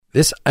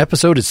This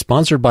episode is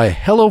sponsored by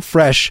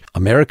HelloFresh,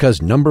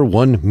 America's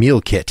 #1 meal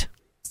kit.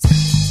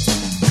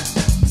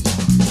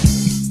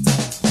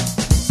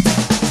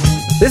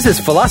 This is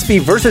Philosophy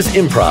versus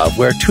Improv,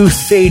 where two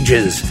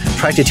sages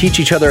try to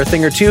teach each other a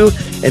thing or two,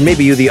 and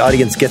maybe you, the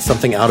audience, get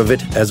something out of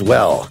it as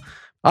well.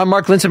 I'm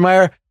Mark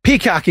Linsenmeyer,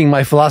 peacocking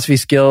my philosophy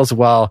skills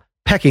while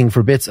pecking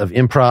for bits of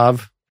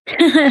improv.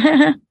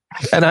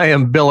 And I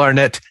am Bill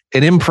Arnett,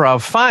 an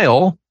improv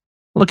file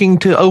looking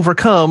to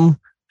overcome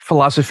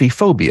philosophy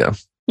phobia.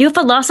 You have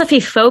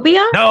philosophy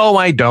phobia? No,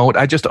 I don't.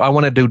 I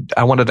wanted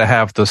to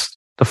have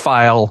the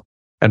file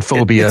and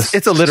phobia.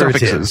 It's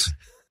alliterative. Suffixes.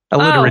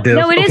 Alliterative.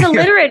 Oh, no, it is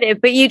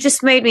alliterative, but you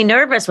just made me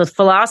nervous with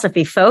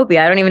philosophy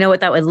phobia. I don't even know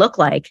what that would look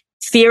like.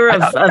 Fear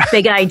of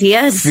big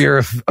ideas? Fear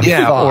of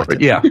thought.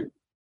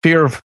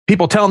 Fear of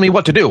people telling me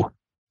what to do.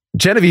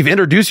 Genevieve,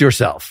 introduce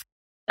yourself.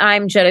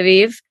 I'm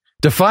Genevieve.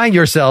 Define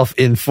yourself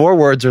in 4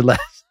 words or less.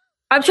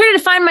 I'm trying to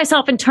define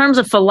myself in terms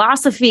of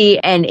philosophy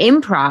and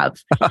improv.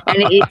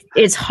 And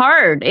it's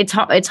hard.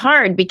 It's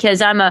hard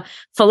because I'm a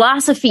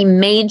philosophy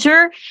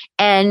major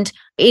and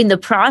in the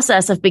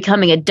process of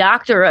becoming a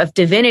doctor of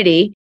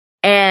divinity.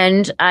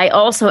 And I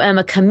also am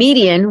a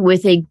comedian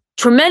with a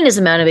tremendous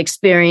amount of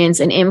experience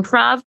in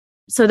improv.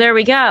 So there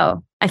we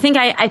go. I think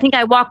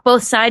I walk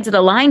both sides of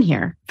the line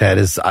here. That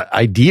is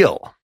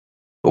ideal.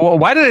 Well,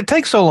 why did it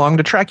take so long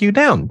to track you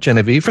down,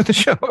 Genevieve, for the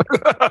show?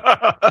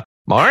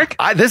 Mark?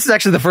 This is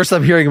actually the first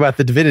time hearing about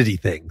the divinity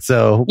thing.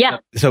 So, yeah.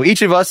 So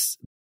each of us,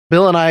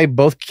 Bill and I,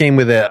 both came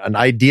with an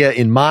idea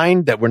in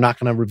mind that we're not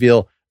going to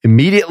reveal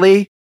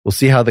immediately. We'll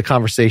see how the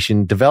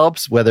conversation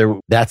develops, whether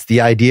that's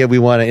the idea we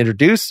want to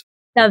introduce.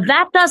 Now,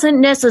 that doesn't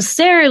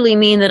necessarily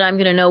mean that I'm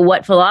going to know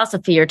what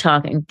philosophy you're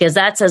talking, because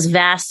that's as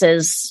vast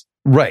as...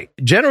 Right.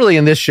 Generally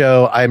in this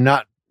show, I'm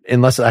not,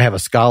 unless I have a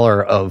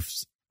scholar of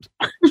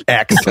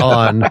X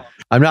on,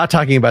 I'm not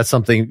talking about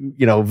something,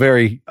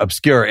 very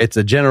obscure. It's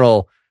a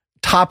general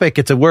topic.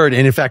 It's a word.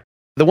 And in fact,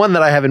 the one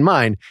that I have in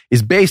mind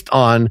is based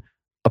on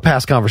a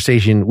past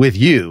conversation with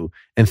you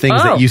and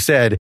things that you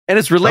said. And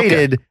it's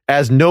related,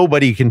 as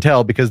nobody can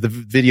tell because the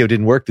video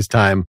didn't work this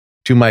time,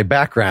 to my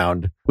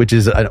background, which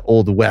is an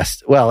Old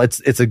West. Well,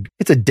 it's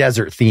a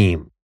desert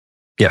theme.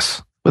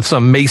 Yes. With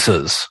some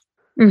mesas.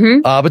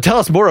 Mm-hmm. But tell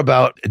us more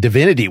about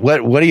divinity.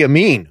 What do you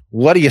mean?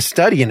 What are you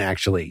studying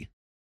actually?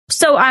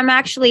 So I'm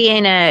actually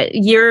in a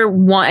year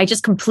one.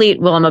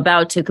 I'm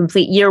about to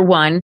complete year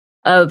one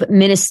of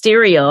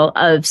ministerial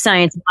of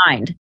science of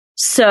mind.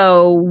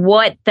 So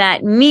what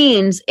that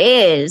means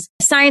is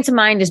science of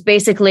mind is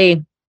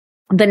basically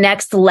the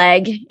next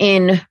leg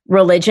in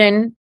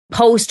religion,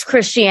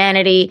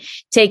 post-Christianity,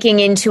 taking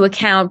into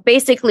account,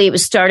 basically it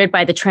was started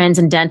by the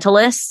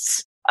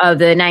transcendentalists of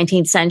the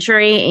 19th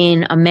century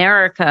in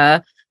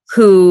America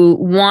who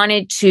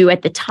wanted to,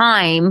 at the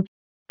time,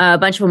 a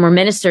bunch of them were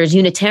ministers,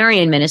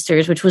 Unitarian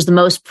ministers, which was the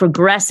most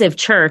progressive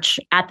church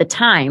at the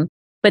time.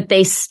 But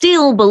they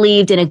still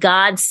believed in a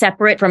God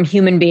separate from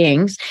human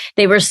beings.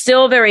 They were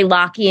still very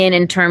Lockean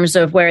in terms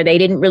of where they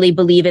didn't really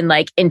believe in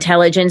like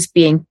intelligence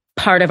being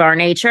part of our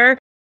nature,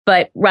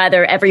 but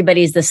rather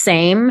everybody's the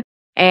same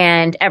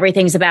and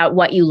everything's about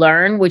what you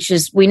learn, which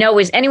is, we know,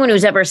 is anyone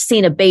who's ever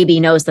seen a baby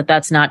knows that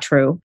that's not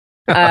true.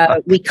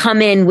 We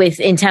come in with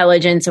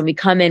intelligence and we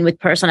come in with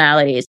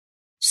personalities.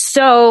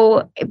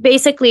 So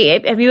basically,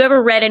 have you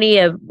ever read any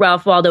of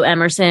Ralph Waldo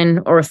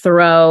Emerson or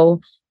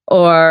Thoreau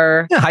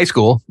or... Yeah, high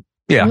school.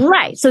 Yeah.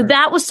 Right. So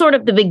that was sort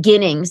of the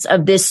beginnings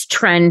of this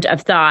trend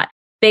of thought.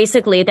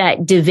 Basically,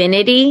 that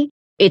divinity,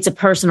 it's a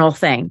personal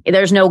thing.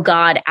 There's no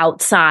God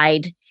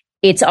outside.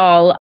 It's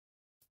all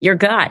your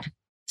God,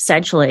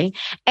 essentially.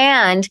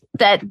 And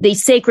that the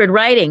sacred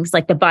writings,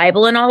 like the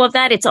Bible and all of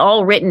that, it's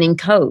all written in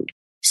code.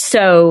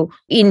 So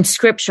in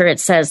scripture, it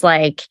says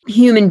like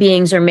human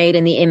beings are made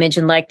in the image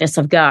and likeness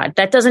of God.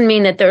 That doesn't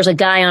mean that there's a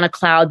guy on a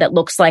cloud that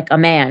looks like a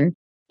man.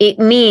 It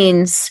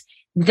means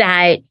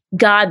that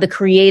God, the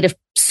creative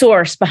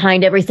source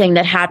behind everything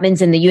that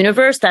happens in the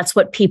universe, that's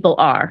what people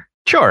are.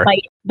 Sure.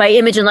 By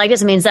image and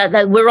likeness, it means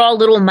that we're all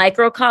little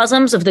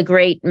microcosms of the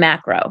great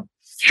macro.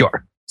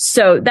 Sure.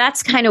 So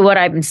that's kind of what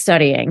I've been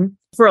studying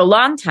for a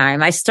long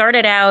time. I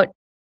started out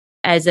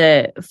as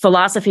a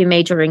philosophy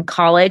major in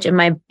college, and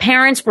my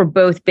parents were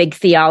both big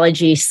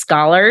theology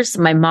scholars.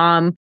 My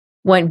mom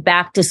went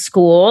back to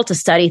school to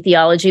study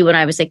theology when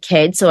I was a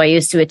kid. So I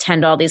used to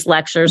attend all these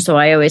lectures. So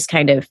I always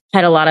kind of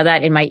had a lot of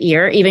that in my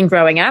ear, even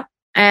growing up.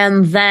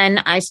 And then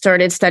I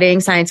started studying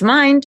science of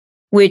mind,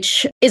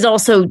 which is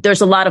also,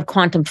 there's a lot of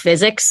quantum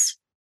physics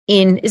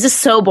in, is this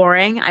so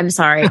boring? I'm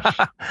sorry.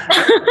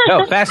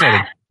 No,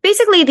 fascinating.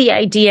 Basically, the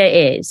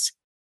idea is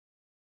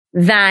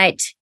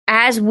that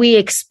as we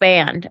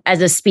expand as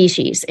a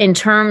species in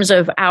terms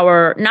of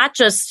our, not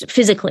just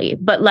physically,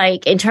 but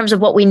like in terms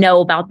of what we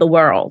know about the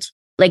world,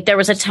 like there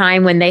was a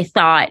time when they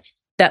thought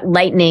that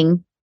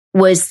lightning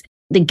was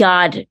the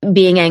God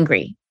being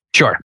angry.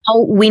 Sure.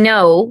 We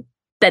know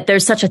that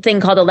there's such a thing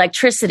called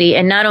electricity,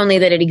 and not only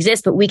that it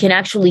exists, but we can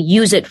actually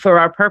use it for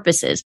our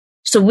purposes.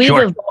 So we've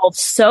evolved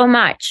so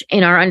much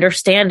in our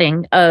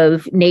understanding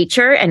of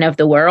nature and of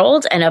the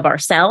world and of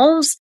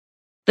ourselves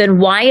then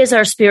why is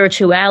our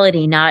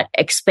spirituality not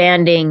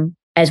expanding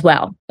as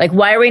well? Like,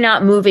 why are we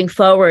not moving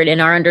forward in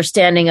our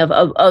understanding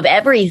of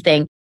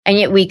everything? And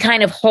yet we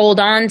kind of hold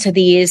on to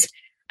these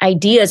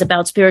ideas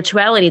about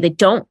spirituality that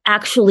don't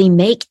actually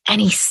make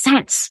any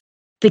sense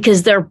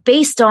because they're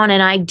based on an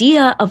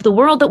idea of the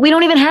world that we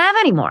don't even have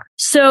anymore.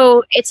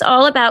 So it's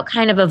all about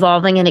kind of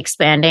evolving and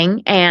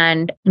expanding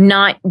and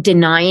not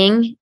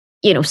denying,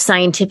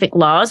 scientific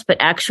laws, but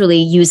actually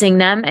using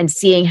them and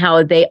seeing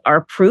how they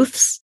are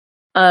proofs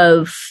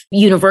of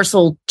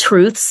universal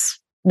truths,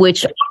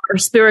 which are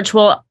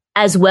spiritual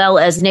as well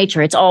as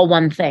nature. It's all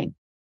one thing.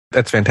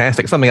 That's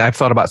fantastic. Something I've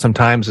thought about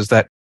sometimes is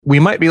that we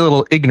might be a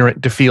little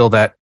ignorant to feel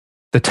that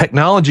the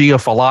technology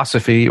of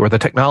philosophy or the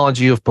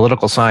technology of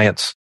political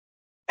science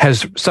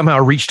has somehow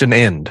reached an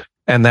end.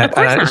 And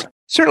that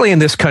certainly in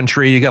this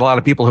country, you get a lot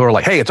of people who are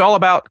like, hey, it's all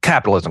about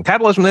capitalism,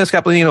 this,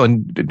 capitalism,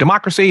 and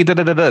democracy,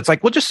 It's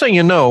like, well, just so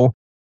you know,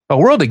 a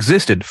world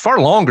existed far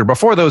longer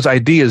before those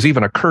ideas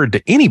even occurred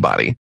to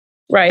anybody.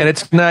 Right. And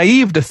it's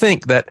naive to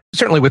think that,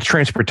 certainly with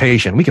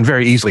transportation, we can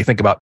very easily think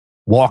about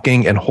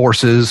walking and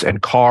horses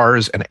and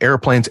cars and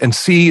airplanes and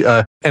see,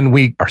 and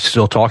we are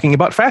still talking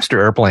about faster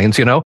airplanes,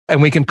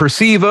 and we can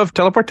perceive of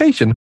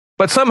teleportation.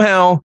 But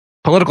somehow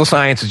political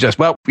science is just,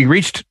 well, we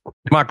reached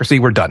democracy,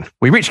 we're done.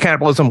 We reached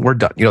capitalism, we're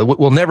done.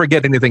 We'll never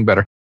get anything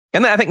better.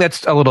 And I think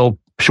that's a little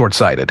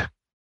short-sighted.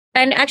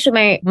 And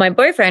actually, my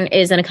boyfriend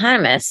is an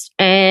economist,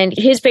 and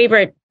his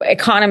favorite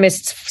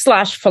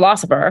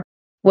economist/philosopher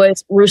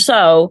was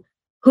Rousseau,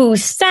 who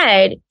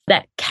said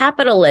that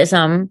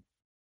capitalism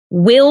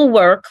will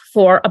work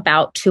for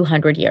about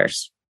 200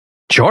 years.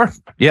 Sure.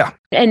 Yeah.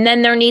 And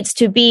then there needs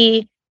to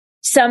be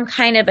some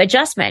kind of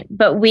adjustment.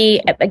 But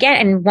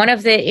and one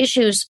of the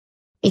issues,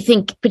 I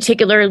think,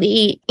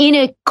 particularly in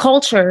a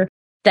culture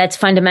that's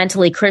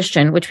fundamentally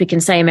Christian, which we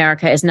can say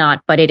America is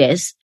not, but it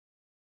is.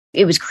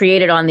 It was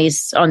created on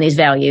these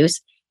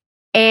values.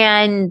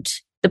 And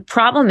the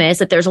problem is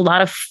that there's a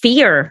lot of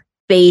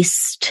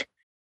fear-based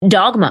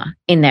dogma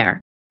in there.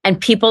 And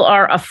people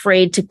are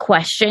afraid to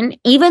question,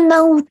 even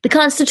though the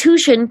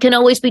Constitution can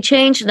always be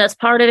changed and that's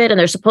part of it, and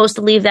they're supposed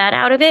to leave that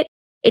out of it.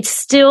 It's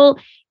still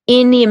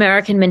in the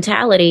American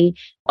mentality.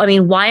 I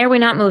mean, why are we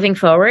not moving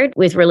forward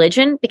with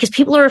religion? Because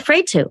people are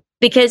afraid to,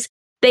 because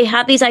they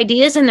have these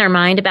ideas in their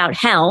mind about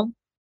hell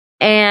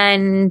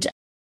and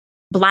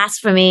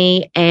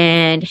blasphemy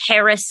and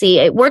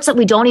heresy, words that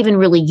we don't even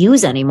really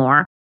use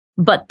anymore,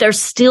 but they're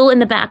still in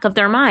the back of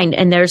their mind.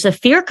 And there's a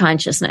fear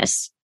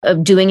consciousness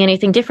of doing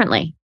anything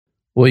differently.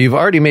 Well, you've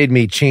already made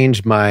me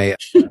change my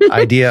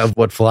idea of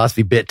what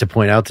philosophy bit to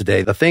point out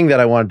today. The thing that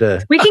I wanted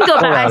to we can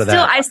go back.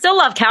 I still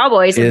love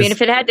cowboys. I mean,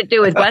 if it had to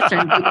do with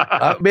Western,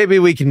 maybe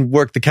we can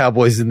work the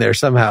cowboys in there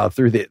somehow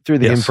through the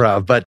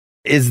improv. But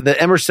is the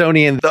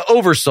Emersonian the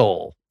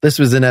Oversouled? This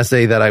was an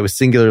essay that I was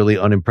singularly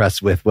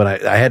unimpressed with when I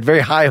had very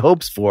high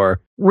hopes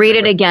for. Read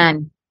it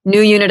again.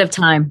 New unit of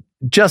time.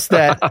 Just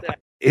that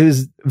it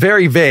was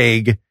very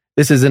vague.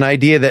 This is an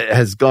idea that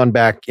has gone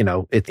back,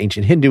 it's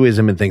ancient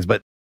Hinduism and things,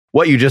 but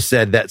what you just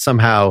said, that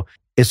somehow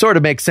it sort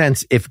of makes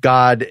sense if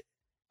God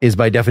is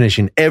by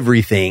definition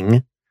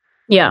everything.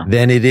 Yeah.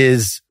 Then it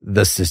is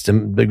the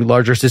system, the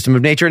larger system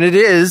of nature. And it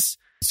is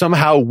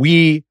somehow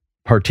we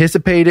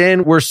participate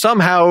in, we're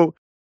somehow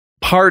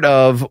part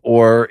of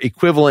or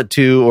equivalent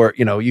to, or,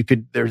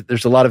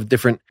 there's a lot of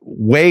different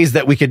ways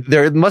that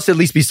there must at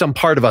least be some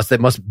part of us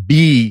that must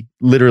be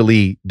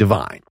literally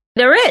divine.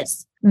 There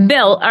is.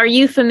 Bill, are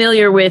you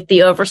familiar with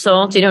the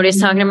Oversouled? Do you know what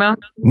he's talking about?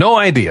 No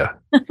idea.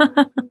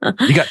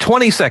 You got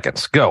 20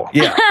 seconds. Go.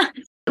 Yeah.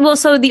 Well,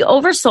 so the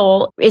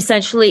Oversoul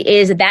essentially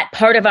is that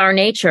part of our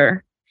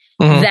nature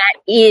that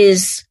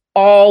is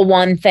all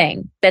one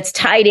thing, that's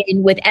tied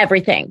in with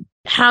everything.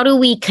 How do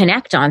we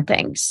connect on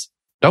things?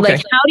 Okay.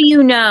 Like, how do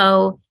you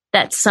know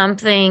that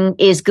something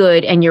is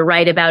good and you're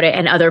right about it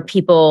and other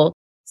people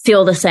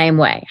feel the same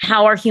way?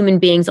 How are human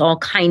beings all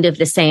kind of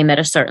the same at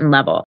a certain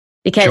level?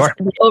 Because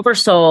the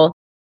Oversoul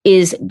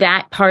is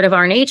that part of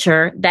our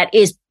nature that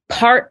is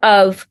part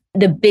of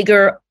the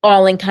bigger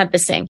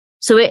all-encompassing.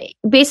 So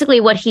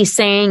basically what he's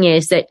saying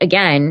is that,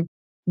 again,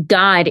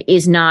 God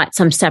is not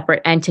some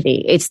separate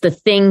entity. It's the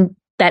thing,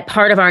 that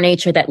part of our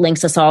nature that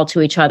links us all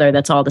to each other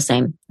that's all the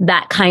same.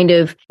 That kind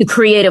of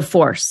creative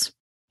force.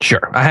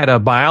 Sure. I had a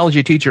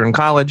biology teacher in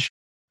college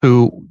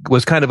who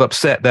was kind of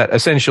upset that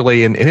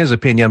essentially, in his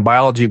opinion,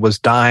 biology was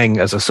dying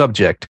as a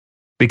subject.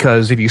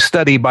 Because if you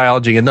study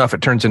biology enough,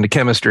 it turns into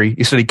chemistry.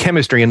 You study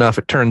chemistry enough,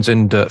 it turns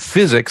into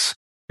physics.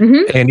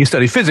 Mm-hmm. And you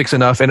study physics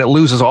enough, and it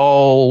loses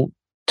all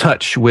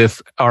touch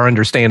with our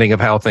understanding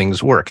of how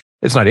things work.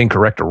 It's not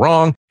incorrect or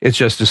wrong. It's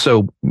just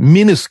so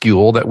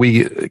minuscule that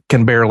we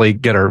can barely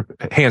get our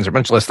hands, or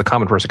much less the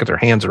common person gets their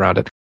hands around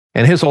it.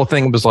 And his whole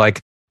thing was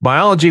like,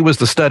 biology was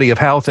the study of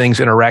how things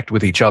interact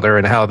with each other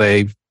and how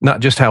they,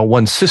 not just how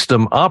one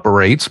system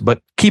operates, but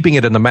keeping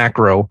it in the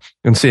macro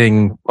and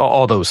seeing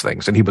all those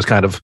things. And he was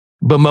kind of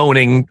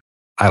bemoaning,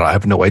 I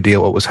have no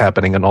idea what was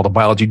happening in all the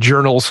biology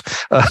journals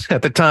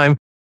at the time,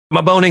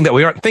 bemoaning that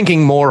we aren't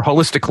thinking more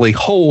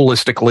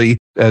holistically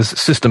as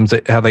systems,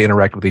 how they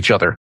interact with each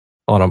other.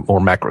 on a more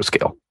macro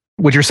scale.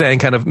 What you're saying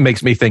kind of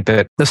makes me think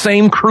that the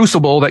same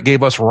crucible that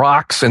gave us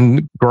rocks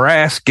and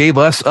grass gave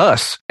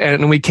us.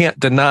 And we can't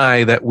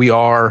deny that we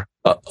are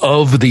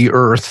of the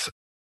earth.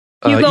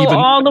 You go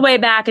all the way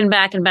back and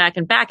back and back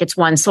and back. It's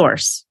one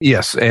source.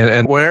 Yes.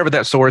 And wherever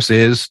that source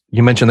is,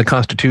 you mentioned the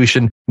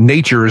Constitution,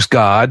 nature's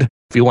God.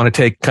 If you want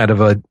to take kind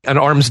of an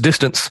arm's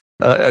distance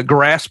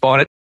grasp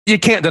on it, you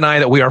can't deny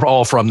that we are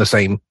all from the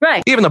same.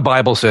 Right. Even the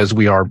Bible says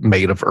we are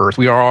made of earth.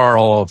 We are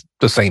all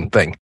the same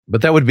thing.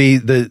 But that would be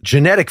the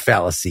genetic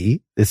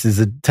fallacy. This is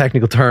a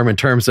technical term in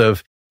terms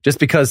of just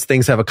because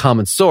things have a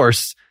common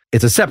source,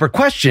 it's a separate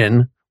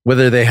question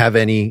whether they have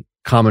any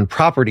common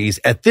properties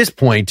at this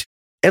point,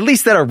 at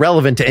least that are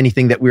relevant to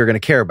anything that we're going to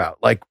care about.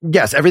 Like,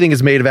 yes, everything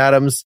is made of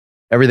atoms.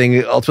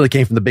 Everything ultimately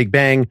came from the Big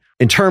Bang.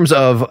 In terms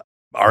of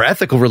our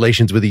ethical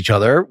relations with each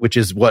other, which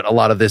is what a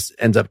lot of this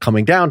ends up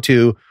coming down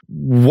to,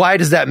 why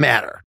does that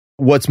matter?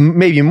 What's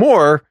maybe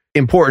more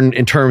important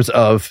in terms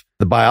of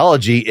the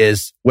biology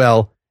is,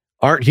 well,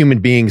 aren't human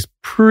beings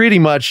pretty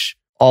much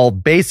all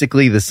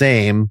basically the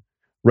same,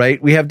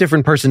 right? We have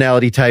different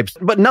personality types,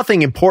 but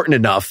nothing important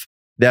enough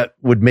that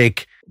would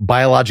make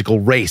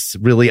biological race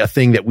really a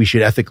thing that we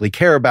should ethically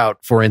care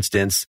about, for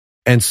instance.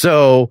 And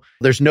so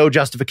there's no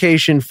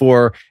justification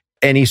for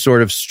any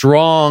sort of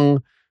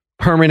strong,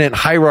 permanent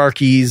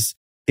hierarchies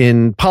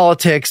in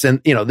politics. And,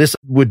 this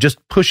would just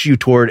push you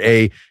toward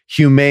a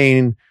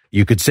humane,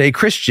 you could say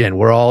Christian,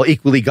 we're all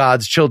equally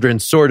God's children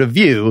sort of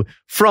view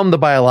from the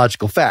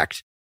biological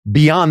fact.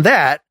 Beyond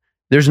that,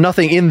 there's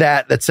nothing in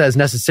that says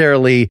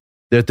necessarily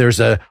that there's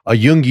a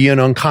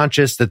Jungian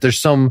unconscious, that there's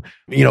some,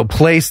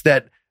 place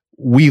that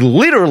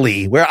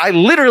where I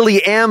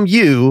literally am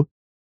you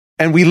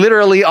and we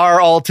literally are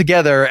all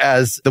together,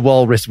 as the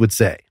walrus would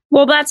say.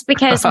 Well, that's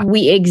because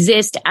we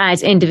exist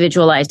as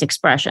individualized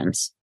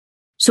expressions.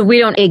 So we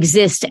don't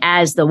exist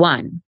as the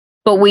one,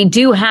 but we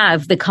do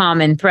have the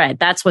common thread.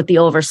 That's what the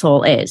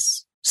oversoul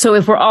is. So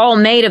if we're all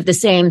made of the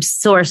same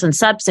source and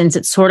substance,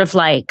 it's sort of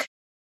like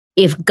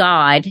if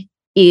God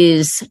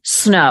is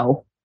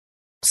snow.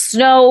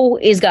 Snow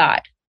is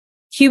God.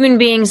 Human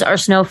beings are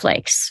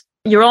snowflakes.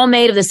 You're all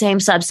made of the same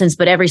substance,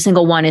 but every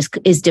single one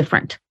is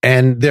different.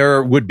 And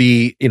there would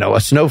be, a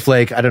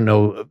snowflake. I don't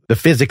know the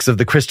physics of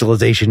the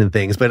crystallization and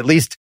things, but at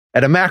least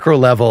at a macro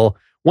level,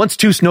 once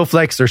two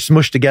snowflakes are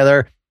smushed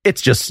together,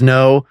 it's just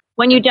snow.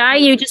 When you die,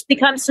 you just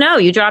become snow.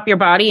 You drop your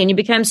body and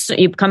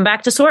you come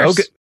back to source.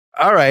 Okay.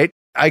 All right.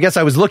 I guess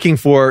I was looking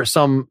for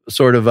some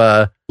sort of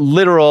a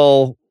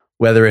literal,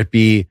 whether it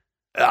be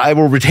I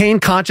will retain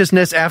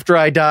consciousness after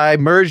I die,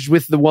 merged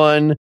with the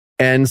one,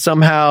 and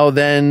somehow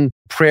then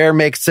prayer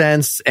makes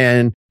sense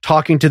and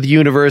talking to the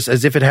universe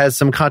as if it has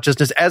some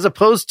consciousness, as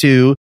opposed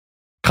to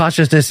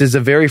consciousness is a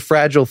very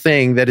fragile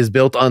thing that is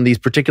built on these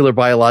particular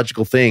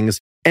biological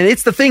things. And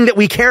it's the thing that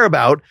we care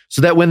about,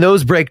 so that when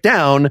those break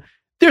down,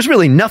 there's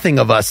really nothing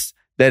of us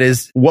that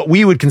is what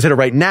we would consider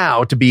right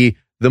now to be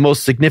the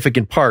most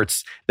significant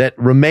parts that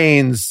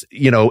remains,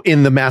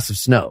 in the massive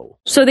snow.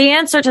 So the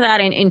answer to that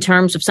in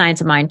terms of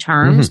science of mind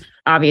terms,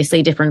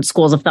 obviously different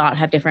schools of thought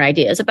have different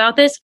ideas about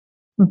this,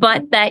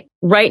 but that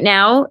right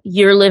now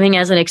you're living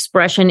as an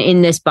expression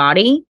in this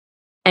body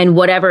and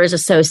whatever is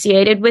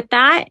associated with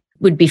that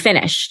would be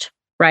finished,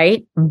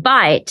 right?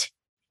 But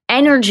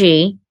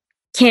energy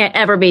can't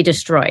ever be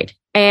destroyed.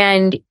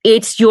 And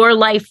it's your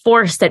life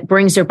force that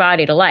brings your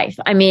body to life.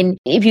 I mean,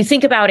 if you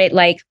think about it,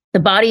 like the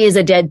body is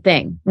a dead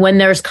thing. When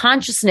there's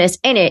consciousness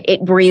in it,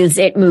 it breathes,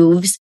 it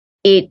moves,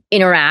 it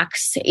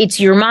interacts. It's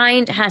your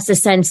mind has to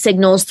send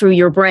signals through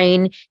your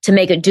brain to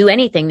make it do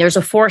anything. There's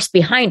a force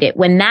behind it.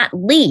 When that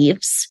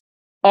leaves,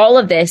 all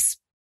of this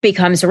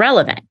becomes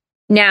irrelevant.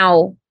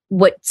 Now,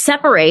 what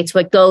separates,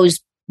 what goes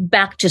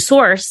back to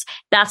source,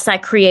 that's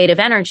that creative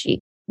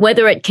energy.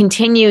 Whether it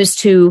continues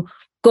to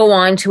go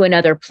on to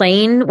another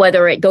plane,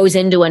 whether it goes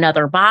into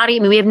another body. I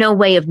mean, we have no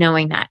way of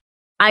knowing that.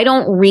 I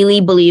don't really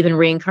believe in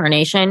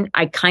reincarnation.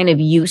 I kind of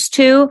used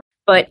to,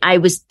 but I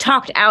was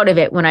talked out of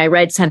it when I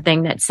read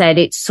something that said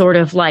it's sort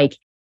of like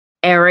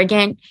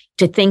arrogant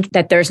to think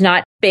that there's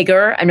not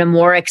bigger and a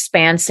more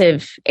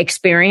expansive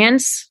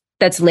experience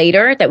that's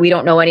later that we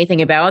don't know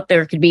anything about.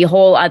 There could be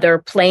whole other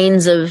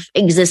planes of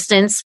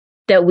existence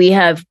that we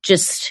have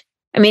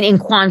in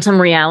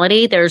quantum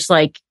reality, there's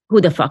like, who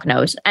the fuck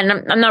knows? And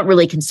I'm not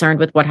really concerned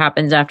with what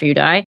happens after you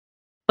die,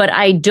 but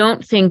I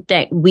don't think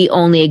that we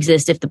only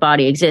exist if the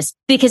body exists.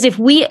 Because if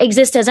we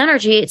exist as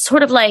energy, it's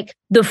sort of like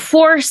the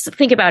force.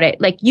 Think about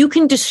it. Like you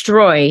can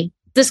destroy,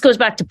 this goes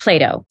back to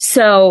Plato.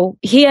 So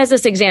he has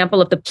this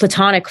example of the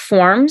Platonic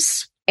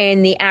forms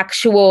and the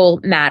actual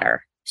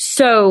matter.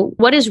 So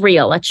what is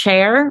real, a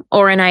chair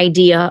or an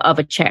idea of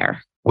a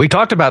chair? We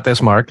talked about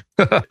this, Mark.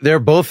 They're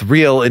both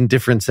real in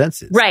different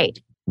senses. Right.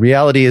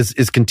 Reality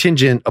is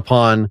contingent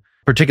upon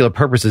particular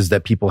purposes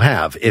that people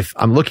have. If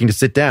I'm looking to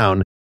sit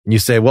down and you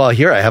say, well,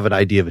 here I have an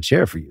idea of a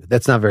chair for you,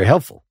 that's not very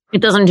helpful.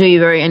 It doesn't do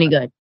you any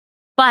good.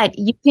 But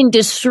you can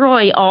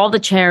destroy all the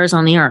chairs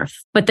on the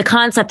earth, but the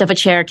concept of a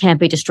chair can't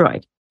be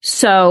destroyed.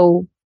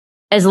 So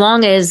as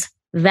long as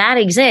that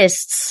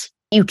exists,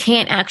 you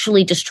can't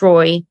actually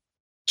destroy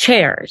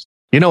chairs.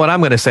 You know what I'm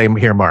going to say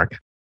here, Mark?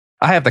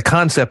 I have the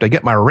concept I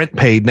get my rent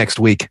paid next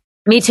week.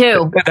 Me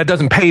too. That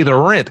doesn't pay the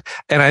rent.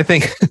 And I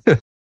think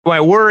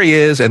my worry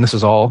is, and this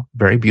is all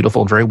very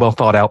beautiful and very well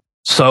thought out.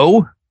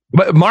 So,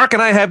 but Mark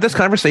and I have this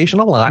conversation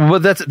a lot. Well,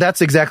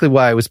 that's exactly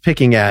why I was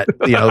picking at,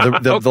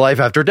 the life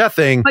after death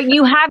thing. But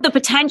you have the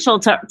potential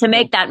to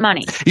make that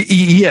money.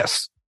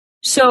 Yes.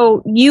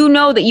 So you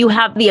know that you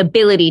have the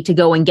ability to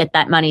go and get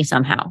that money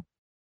somehow.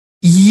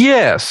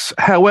 Yes.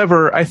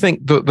 However, I think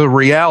the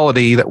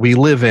reality that we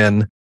live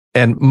in,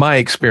 and my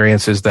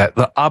experience is that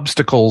the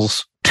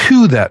obstacles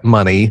to that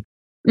money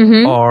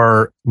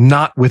are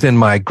not within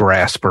my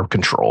grasp or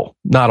control.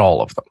 Not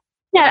all of them.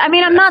 Yeah. I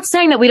mean, I'm not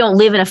saying that we don't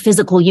live in a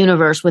physical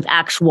universe with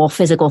actual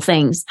physical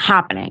things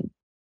happening.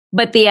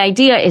 But the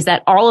idea is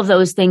that all of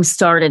those things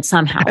started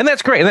somehow. And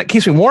that's great. And that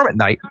keeps me warm at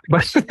night.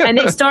 And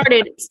they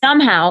started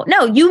somehow.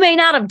 No, you may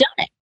not have done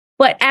it,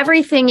 but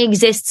everything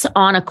exists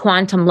on a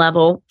quantum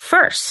level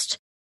first.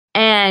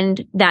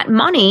 And that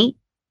money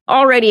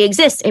already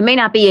exists. It may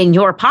not be in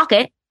your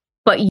pocket,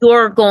 but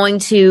you're going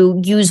to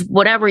use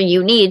whatever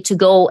you need to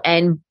go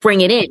and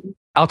bring it in.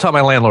 I'll tell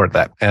my landlord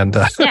that. And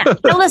yeah.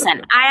 So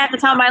listen, I have to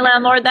tell my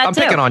landlord that I'm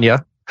too. picking on you.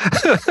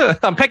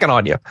 I'm picking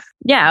on you.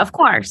 Yeah, of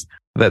course.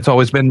 That's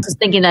always been. Just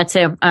thinking that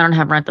too. I don't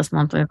have rent this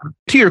month.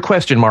 To your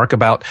question, Mark,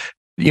 about,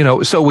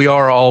 so we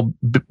are all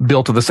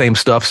built of the same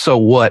stuff. So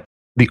what?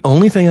 The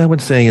only thing I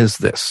would say is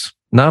this.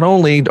 Not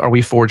only are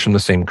we forged from the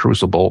same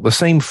crucible, the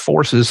same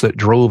forces that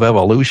drove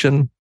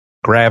evolution,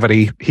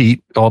 gravity,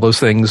 heat, all those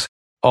things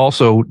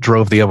also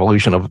drove the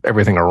evolution of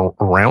everything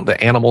around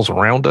the animals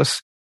around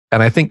us.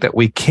 And I think that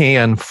we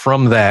can,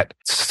 from that,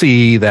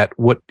 see that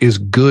what is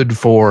good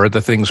for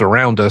the things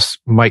around us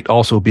might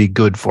also be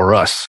good for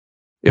us.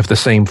 If the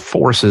same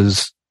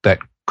forces that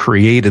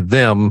created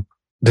them,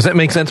 does that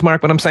make sense,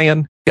 Mark, what I'm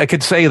saying? I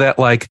could say that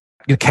like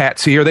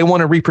cats here, they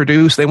want to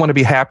reproduce, they want to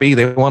be happy,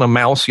 they want a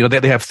mouse,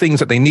 they have things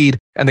that they need,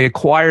 and they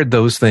acquired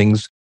those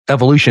things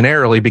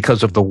evolutionarily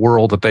because of the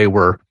world that they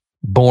were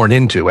born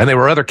into. And there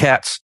were other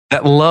cats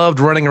that loved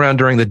running around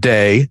during the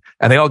day,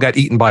 and they all got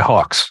eaten by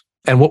hawks.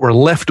 And what we're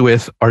left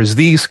with are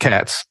these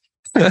cats.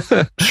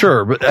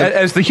 Sure. But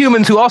as the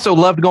humans who also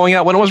loved going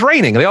out when it was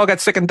raining. They all got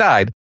sick and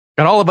died.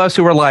 And all of us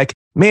who were like,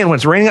 man, when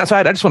it's raining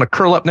outside, I just want to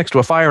curl up next to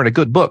a fire and a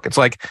good book. It's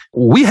like,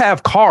 we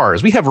have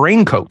cars, we have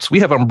raincoats, we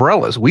have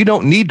umbrellas. We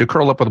don't need to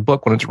curl up with a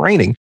book when it's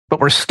raining, but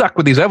we're stuck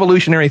with these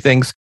evolutionary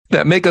things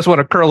that make us want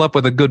to curl up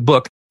with a good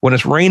book when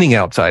it's raining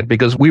outside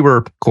because we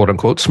were, quote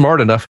unquote,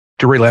 smart enough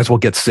to realize we'll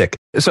get sick.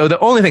 So the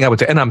only thing I would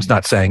say, and I'm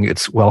not saying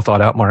it's well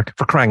thought out, Mark,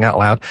 for crying out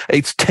loud,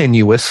 it's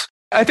tenuous.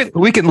 I think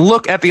we can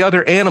look at the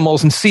other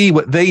animals and see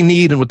what they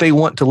need and what they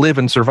want to live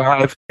and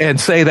survive and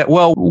say that,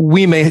 well,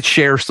 we may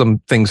share some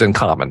things in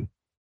common.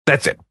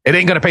 That's it. It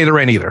ain't going to pay the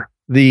rent either.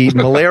 The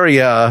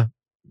malaria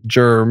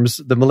germs,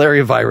 the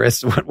malaria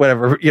virus,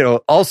 whatever,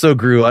 also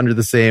grew under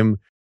the same.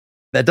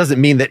 That doesn't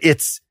mean that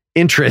its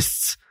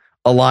interests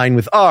align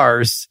with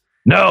ours.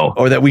 No.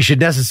 Or that we should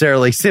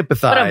necessarily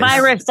sympathize. But a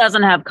virus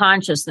doesn't have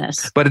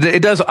consciousness. But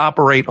it does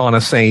operate on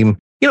a same,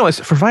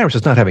 for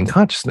viruses not having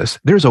consciousness,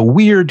 there's a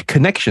weird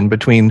connection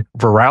between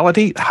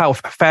virality, how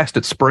fast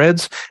it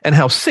spreads, and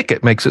how sick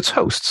it makes its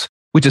hosts,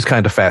 which is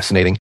kind of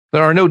fascinating.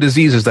 There are no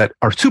diseases that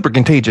are super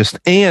contagious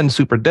and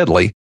super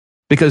deadly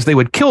because they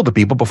would kill the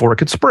people before it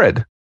could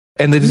spread.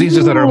 And the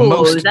diseases that are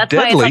most that's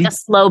deadly. Why it's like a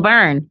slow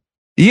burn.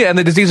 Yeah. And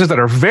the diseases that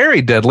are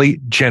very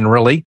deadly,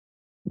 generally,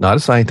 not a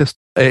scientist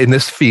in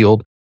this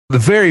field, the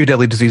very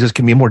deadly diseases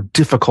can be more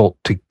difficult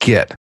to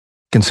get.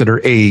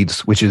 Consider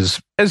AIDS, which is,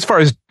 as far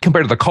as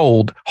compared to the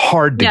cold,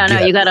 hard to get. No,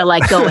 you got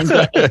to go and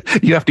get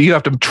it. you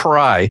have to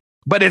try,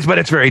 but it's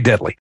very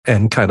deadly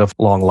and kind of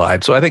long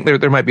lived. So I think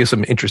there might be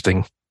some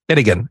interesting. And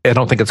again, I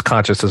don't think it's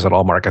consciousness at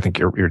all, Mark. I think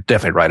you're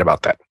definitely right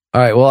about that.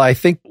 All right. Well, I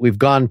think we've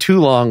gone too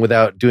long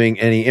without doing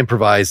any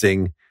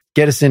improvising.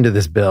 Get us into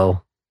this,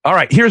 Bill. All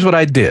right. Here's what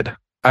I did.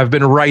 I've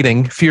been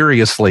writing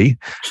furiously.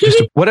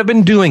 What I've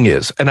been doing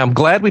is, and I'm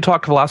glad we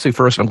talked philosophy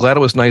first. I'm glad it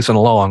was nice and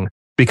long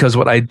because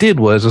what I did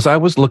was I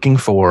was looking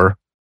for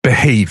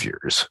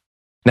behaviors.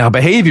 Now,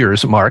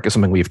 behaviors, Mark, is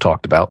something we've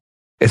talked about.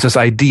 It's this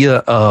idea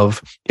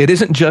of it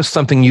isn't just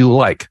something you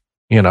like.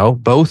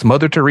 Both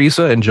Mother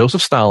Teresa and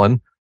Joseph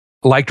Stalin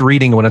liked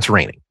reading when it's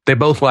raining. They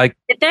both like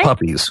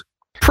puppies.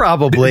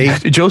 Probably.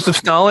 Joseph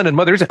Stalin and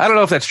Mother Teresa. I don't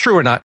know if that's true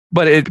or not,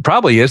 but it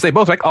probably is. They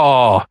both like,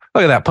 oh,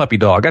 look at that puppy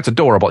dog. That's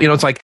adorable.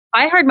 It's like.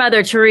 I heard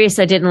Mother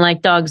Teresa didn't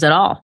like dogs at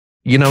all.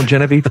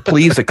 Genevieve,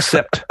 please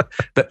accept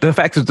that the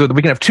fact is that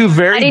we can have two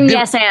very. I didn't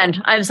yes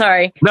and. I'm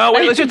sorry. No,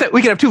 wait, it's just that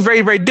we can have two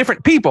very, very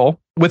different people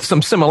with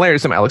some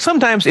similarities.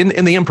 Sometimes in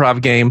the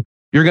improv game,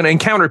 you're going to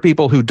encounter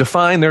people who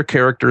define their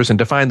characters and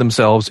define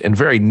themselves in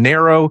very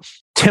narrow,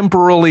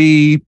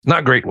 temporally,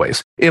 not great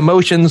ways.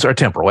 Emotions are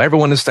temporal.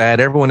 Everyone is sad.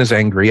 Everyone is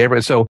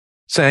angry. So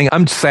saying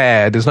I'm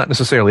sad is not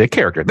necessarily a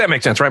character. That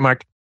makes sense, right,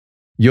 Mark?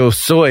 Yo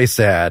soy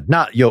sad,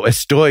 not yo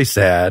estoy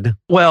sad.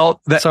 Well,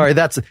 sorry,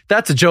 that's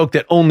a joke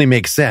that only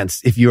makes sense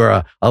if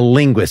you're a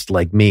linguist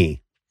like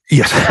me.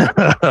 Yes.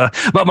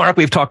 But Mark,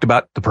 we've talked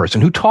about the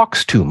person who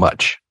talks too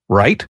much,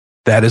 right?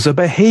 That is a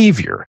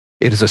behavior.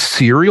 It is a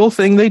serial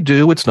thing they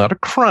do. It's not a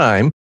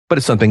crime, but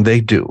it's something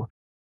they do,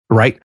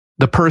 right?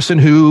 The person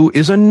who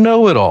is a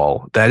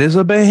know-it-all, that is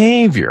a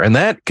behavior, and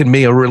that can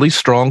be a really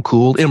strong,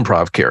 cool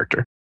improv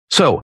character.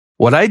 So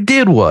what I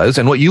did was,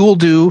 and what you will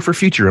do for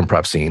future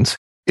improv scenes,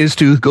 is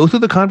to go through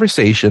the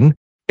conversation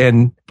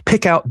and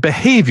pick out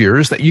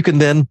behaviors that you can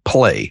then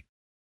play.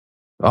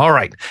 All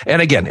right.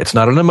 And again, it's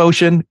not an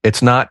emotion.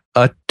 It's not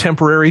a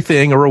temporary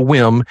thing or a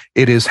whim.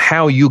 It is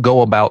how you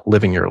go about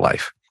living your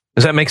life.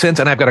 Does that make sense?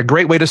 And I've got a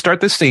great way to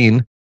start this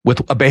scene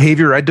with a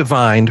behavior I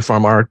divined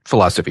from our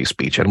philosophy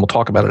speech, and we'll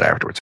talk about it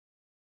afterwards.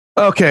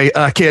 Okay,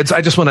 kids,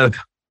 I just want to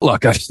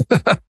look.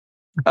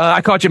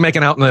 I caught you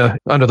making out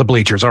under the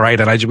bleachers. All right.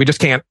 And we just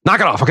can't knock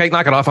it off. Okay.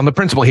 Knock it off. I'm the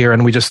principal here.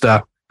 And we just,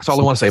 that's all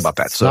I want to say about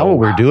that. That's not what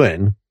we're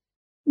doing.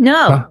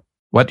 No.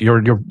 What? You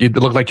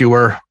look like you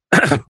were.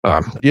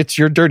 It's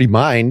your dirty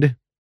mind.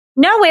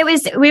 No,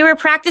 we were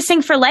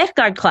practicing for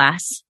lifeguard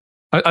class.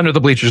 Under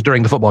the bleachers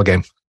during the football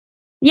game.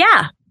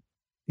 Yeah.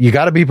 You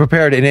got to be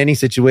prepared in any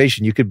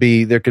situation.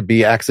 There could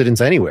be accidents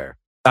anywhere.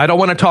 I don't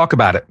want to talk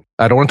about it.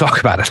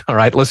 All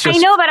right. Let's just.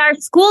 I know, but our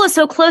school is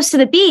so close to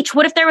the beach.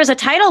 What if there was a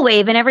tidal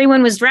wave and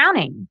everyone was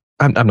drowning?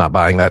 I'm not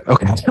buying that.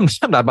 Okay.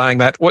 I'm not buying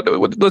that.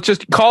 Let's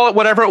just call it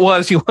whatever it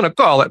was you want to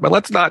call it, but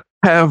let's not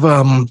have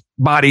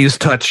bodies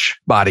touch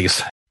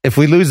bodies. If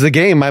we lose the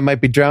game, I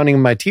might be drowning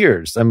in my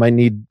tears. I might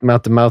need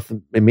mouth to mouth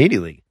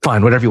immediately.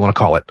 Fine, whatever you want to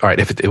call it. All right,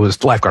 if it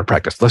was lifeguard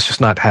practice, let's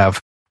just not have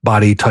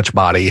body touch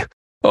body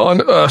on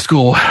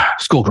school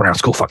ground,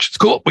 school functions.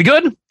 Cool. We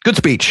good? Good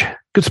speech.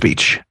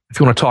 If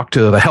you want to talk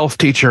to the health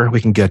teacher,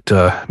 we can get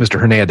Mr.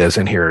 Hernandez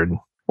in here, and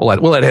we'll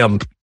let him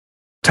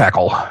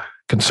tackle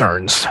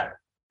concerns.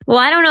 Well,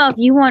 I don't know if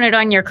you want it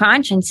on your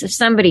conscience if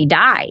somebody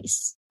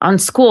dies on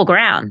school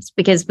grounds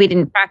because we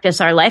didn't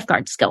practice our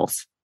lifeguard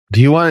skills. Do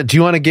you want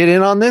to get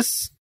in on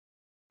this?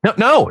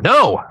 No.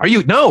 Are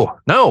you? No.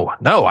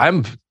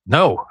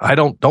 I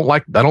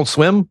don't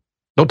swim.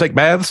 Don't take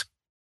baths.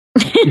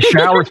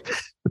 Shower.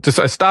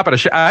 Just stop at a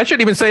shower. I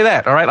shouldn't even say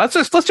that. All right. Let's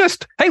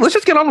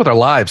just get on with our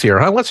lives here.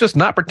 Huh? Let's just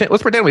not pretend.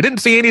 Let's pretend we didn't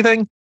see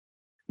anything.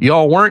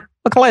 Y'all weren't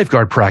like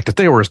lifeguard practice.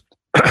 There were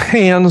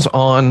hands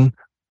on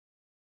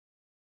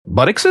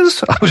buttocks. There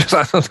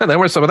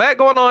was some of that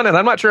going on, and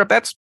I'm not sure if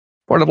that's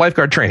part of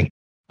lifeguard training.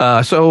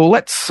 So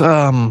let's.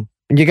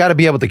 And you got to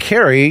be able to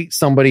carry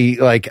somebody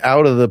like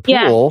out of the pool.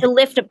 Yeah, to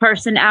lift a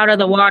person out of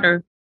the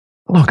water.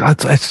 Look,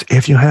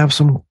 if you have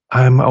some,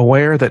 I'm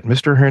aware that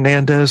Mr.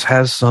 Hernandez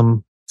has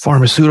some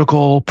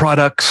pharmaceutical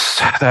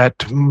products that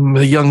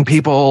the young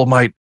people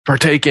might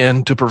partake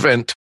in to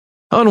prevent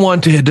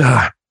unwanted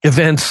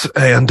events.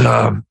 And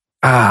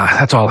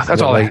that's all.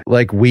 That's all.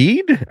 Like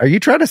weed? Are you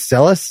trying to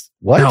sell us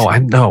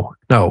what? No.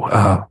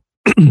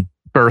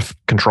 Birth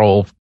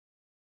control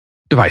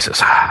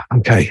devices.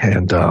 Okay,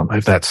 and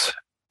if that's.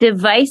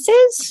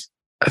 Devices?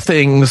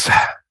 Things.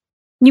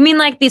 You mean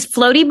like these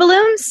floaty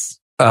balloons?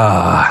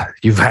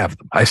 You have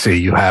them. I see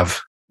you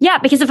have. Yeah,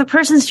 because if a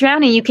person's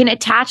drowning, you can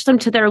attach them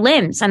to their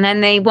limbs and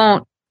then they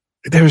won't.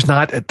 There's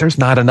not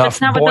enough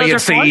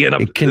buoyancy.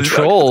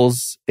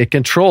 It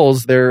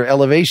controls their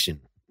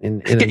elevation.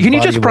 Can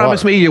you just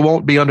promise me you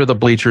won't be under the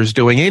bleachers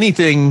doing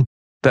anything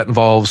that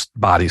involves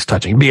bodies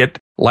touching, be it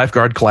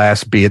lifeguard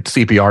class, be it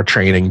CPR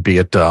training, be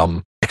it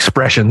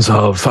expressions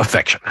of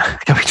affection?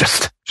 Can we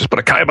just put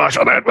a kibosh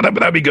on that?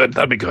 That'd be good.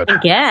 That'd be good. I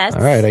guess.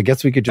 All right. I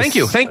guess we could just. Thank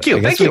you.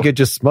 I guess we could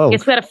just smoke.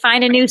 Guess we got to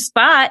find a new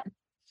spot.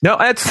 No,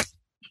 that's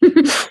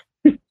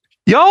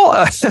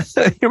y'all.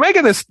 You're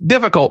making this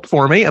difficult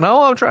for me, and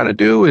all I'm trying to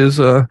do is.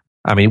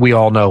 We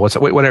all know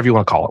whatever you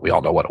want to call it. We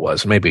all know what it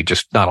was. Maybe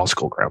just not on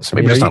school grounds.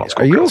 Maybe just not on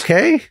school grounds. Are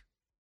you okay?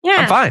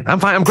 Yeah, I'm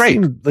fine. I'm great.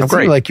 I'm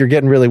great. Like you're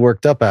getting really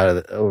worked up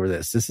over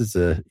this. This is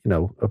a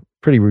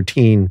pretty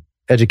routine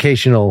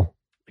educational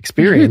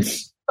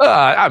experience.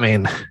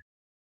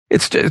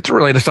 It's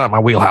really just not my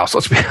wheelhouse.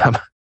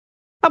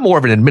 I'm more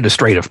of an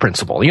administrative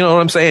principal. You know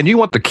what I'm saying? You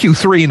want the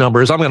Q3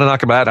 numbers? I'm going to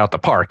knock that out the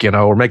park.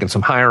 We're making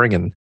some hiring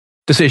and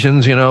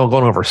decisions. Going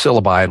over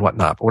syllabi and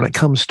whatnot. But when it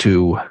comes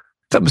to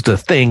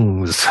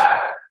things,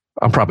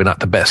 I'm probably not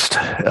the best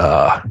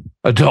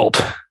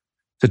adult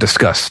to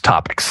discuss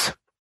topics.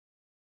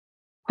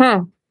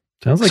 Huh.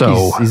 Sounds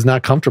like he's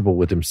not comfortable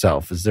with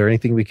himself. Is there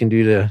anything we can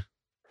do to?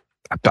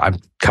 I'm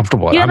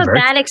comfortable. Do you have a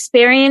bad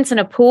experience in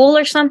a pool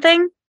or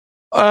something?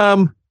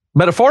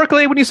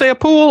 Metaphorically, when you say a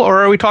pool,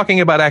 or are we talking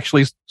about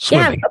actually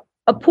swimming? Yeah,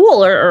 a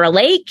pool or a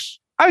lake.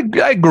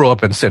 I grew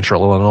up in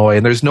central Illinois,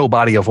 and there's no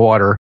body of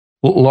water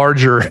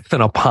larger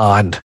than a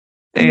pond.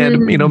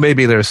 And,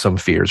 maybe there's some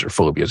fears or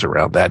phobias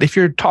around that. If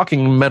you're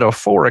talking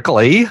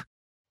metaphorically,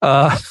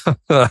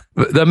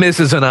 the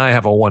missus and I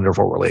have a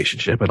wonderful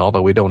relationship. And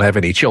although we don't have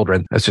any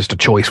children, that's just a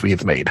choice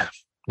we've made.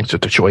 It's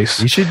just a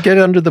choice. You should get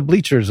under the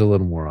bleachers a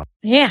little more often.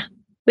 Yeah.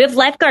 We have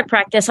lifeguard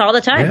practice all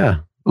the time. Yeah.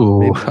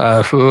 Ooh,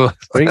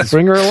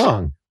 bring her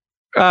along.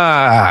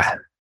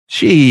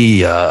 She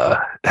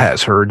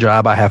has her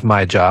job. I have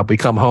my job. We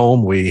come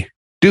home. We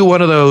do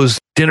one of those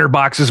dinner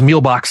boxes,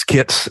 meal box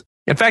kits.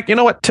 In fact, you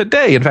know what?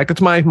 Today,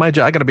 it's my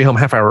job. I got to be home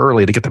half hour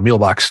early to get the meal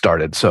box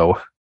started. So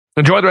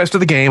Enjoy the rest of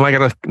the game. I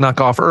got to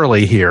knock off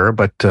early here,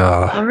 but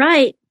all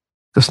right.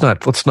 Let's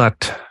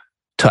not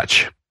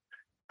touch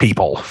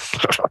people.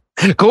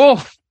 Cool.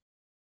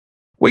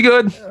 We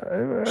good?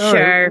 Sure.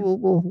 Right.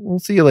 We'll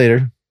see you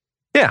later.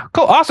 Yeah.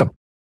 Cool. Awesome.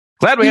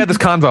 Glad we had this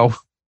convo.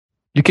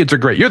 You kids are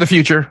great. You're the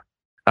future.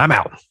 I'm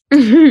out.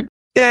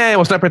 Yeah,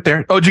 we'll stop right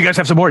there. Oh, do you guys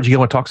have some more? Do you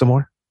want to talk some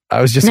more?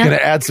 I was just going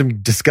to add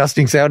some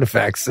disgusting sound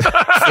effects for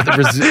the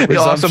resumption.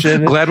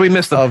 Awesome. Glad we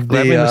missed them. Of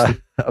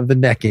the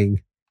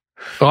necking.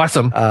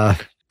 Awesome.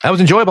 That was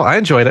enjoyable. I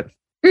enjoyed it.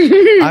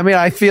 I mean,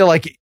 I feel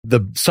like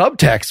the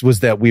subtext was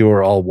that we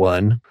were all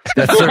one.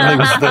 That certainly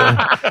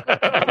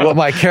was what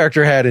my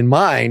character had in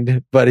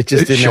mind, but it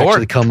just didn't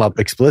actually come up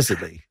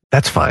explicitly.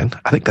 That's fine.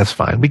 I think that's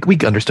fine. We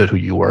understood who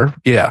you were.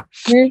 Yeah.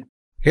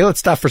 Hey, let's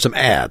stop for some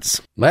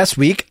ads. Last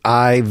week,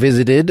 I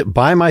visited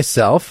by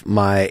myself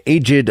my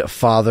aged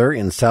father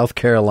in South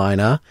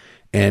Carolina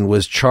and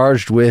was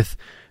charged with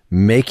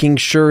making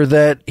sure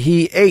that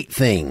he ate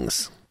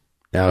things.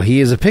 Now, he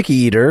is a picky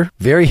eater,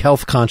 very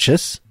health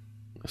conscious.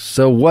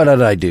 So what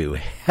did I do?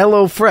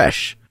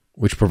 HelloFresh,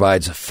 which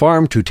provides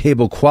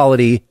farm-to-table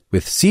quality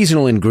with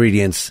seasonal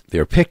ingredients.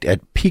 They're picked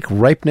at peak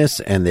ripeness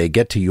and they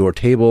get to your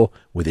table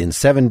within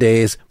 7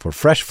 days for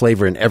fresh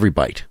flavor in every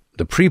bite.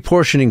 The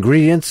pre-portioned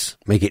ingredients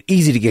make it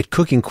easy to get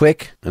cooking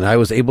quick, and I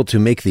was able to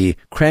make the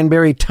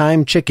cranberry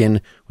thyme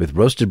chicken with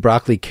roasted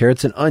broccoli,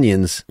 carrots, and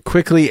onions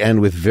quickly and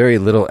with very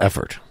little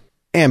effort.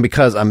 And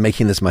because I'm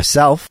making this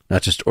myself,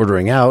 not just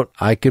ordering out,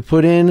 I could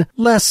put in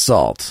less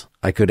salt.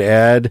 I could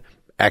add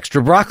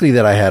extra broccoli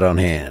that I had on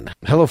hand.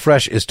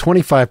 HelloFresh is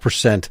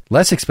 25%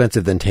 less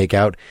expensive than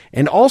takeout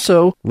and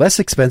also less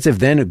expensive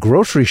than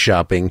grocery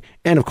shopping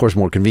and, of course,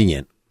 more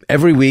convenient.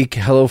 Every week,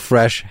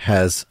 HelloFresh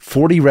has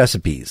 40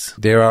 recipes.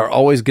 There are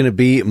always going to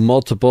be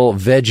multiple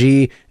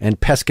veggie and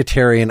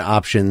pescatarian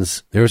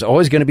options. There's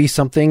always going to be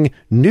something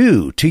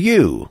new to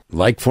you.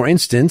 Like, for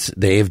instance,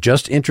 they've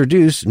just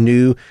introduced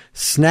new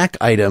snack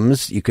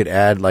items. You could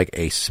add like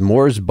a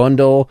s'mores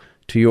bundle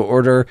to your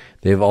order.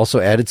 They've also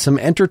added some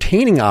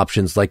entertaining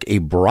options like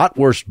a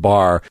bratwurst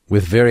bar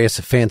with various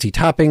fancy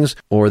toppings,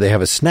 or they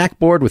have a snack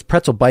board with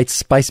pretzel bites,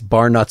 spiced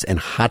bar nuts, and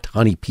hot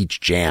honey peach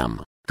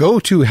jam.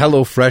 Go to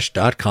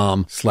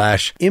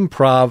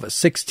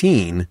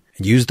HelloFresh.com/improv16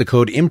 and use the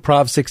code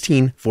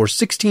improv16 for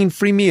 16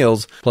 free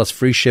meals plus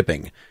free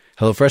shipping.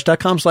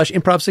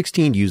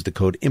 HelloFresh.com/improv16. Use the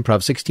code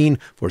improv16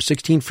 for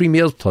 16 free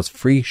meals plus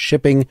free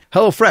shipping.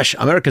 HelloFresh,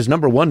 America's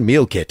 #1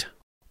 meal kit.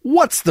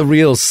 What's the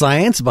real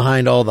science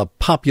behind all the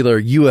popular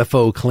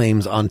UFO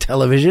claims on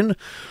television?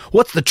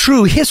 What's the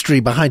true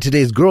history behind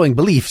today's growing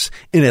beliefs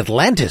in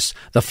Atlantis,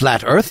 the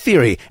flat earth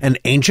theory, and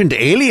ancient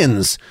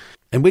aliens?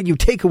 And when you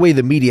take away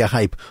the media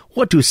hype,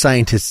 what do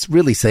scientists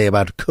really say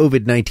about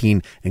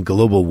COVID-19 and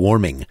global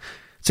warming?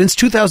 Since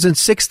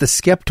 2006, the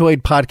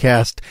Skeptoid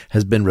podcast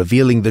has been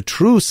revealing the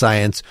true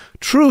science,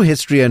 true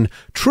history, and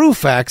true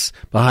facts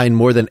behind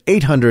more than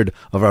 800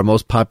 of our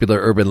most popular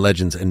urban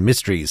legends and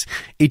mysteries.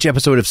 Each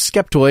episode of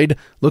Skeptoid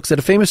looks at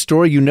a famous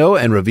story you know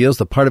and reveals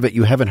the part of it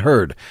you haven't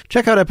heard.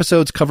 Check out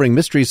episodes covering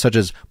mysteries such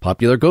as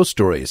popular ghost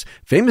stories,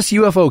 famous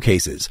UFO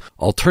cases,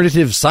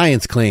 alternative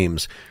science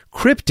claims,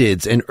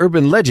 cryptids and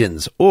urban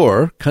legends,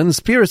 or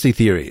conspiracy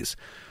theories.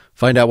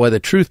 Find out why the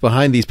truth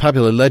behind these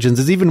popular legends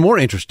is even more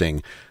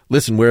interesting.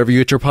 Listen wherever you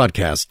get your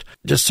podcast.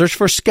 Just search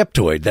for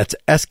Skeptoid, that's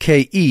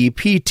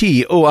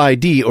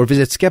SKEPTOID, or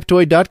visit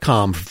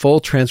Skeptoid.com for full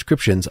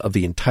transcriptions of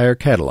the entire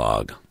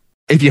catalog.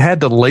 If you had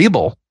to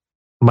label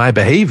my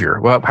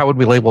behavior, well, how would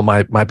we label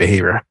my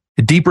behavior?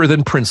 Deeper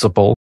than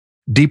principle,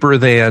 deeper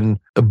than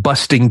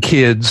busting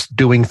kids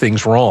doing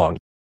things wrong.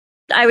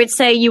 I would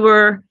say you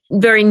were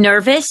very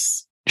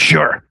nervous.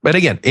 Sure. But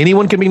again,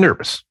 anyone can be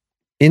nervous.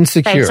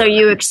 Insecure. And so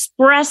you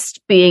expressed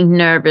being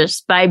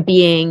nervous by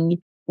being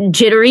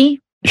jittery.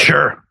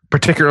 Sure.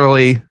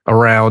 Particularly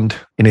around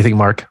anything,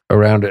 Mark?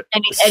 Around it.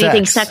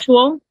 Anything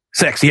sexual?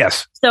 Sex,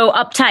 yes. So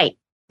uptight.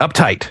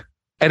 Uptight.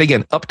 And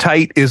again,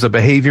 uptight is a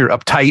behavior.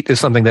 Uptight is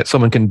something that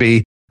someone can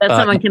be. That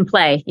someone can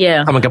play.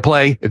 Yeah. Someone can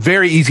play.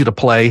 Very easy to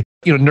play.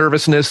 You know,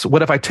 nervousness.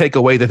 What if I take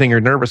away the thing you're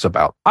nervous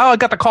about? Oh, I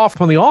got the call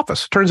from the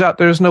office. Turns out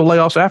there's no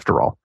layoffs after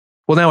all.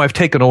 Well, now I've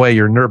taken away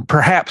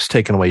perhaps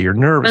taken away your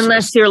nervousness.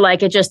 Unless you're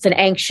like just an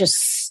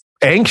anxious.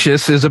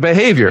 Anxious is a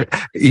behavior.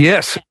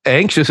 Yes,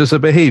 anxious is a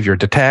behavior.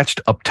 Detached,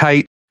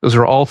 uptight. Those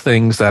are all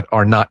things that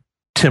are not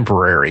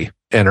temporary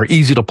and are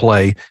easy to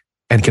play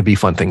and can be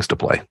fun things to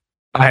play.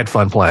 I had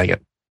fun playing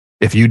it.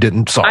 If you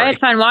didn't, sorry. I had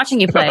fun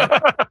watching you play.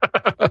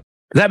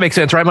 That makes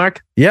sense, right,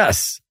 Mark?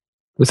 Yes.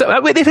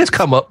 It has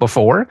come up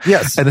before.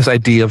 Yes. And this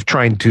idea of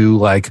trying to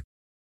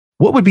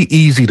what would be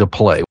easy to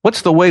play?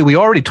 What's the way we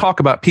already talk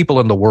about people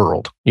in the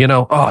world? You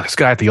know, oh, this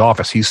guy at the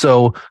office, he's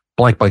so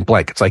blank, blank,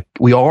 blank. It's like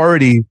we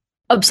already.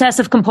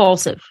 Obsessive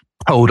compulsive.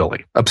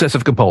 Totally.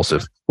 Obsessive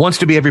compulsive. Wants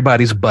to be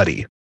everybody's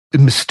buddy.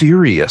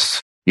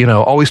 Mysterious. You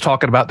know, always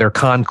talking about their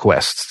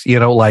conquests. You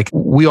know, like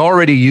we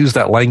already use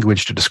that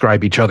language to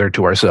describe each other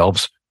to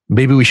ourselves.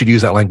 Maybe we should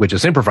use that language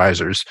as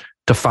improvisers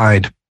to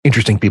find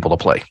interesting people to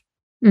play.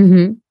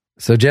 Mm-hmm.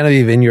 So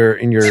Genevieve, in your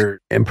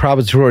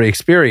improvisatory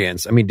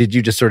experience, I mean, did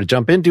you just sort of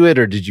jump into it,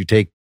 or did you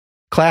take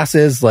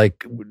classes?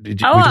 Like,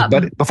 did you?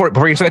 Before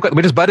you answer that,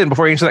 we just butt in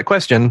before you answer that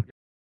question.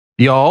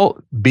 Y'all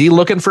be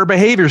looking for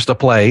behaviors to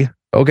play.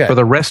 Okay. For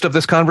the rest of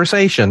this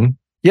conversation.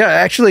 Yeah,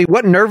 actually,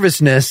 what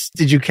nervousness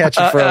did you catch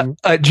it from?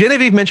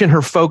 Genevieve mentioned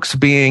her folks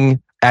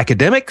being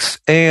academics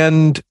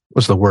and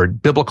what's the word?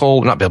 Not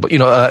biblical,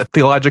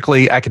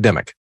 theologically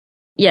academic.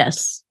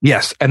 Yes.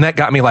 Yes. And that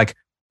got me like,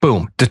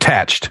 boom,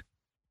 detached,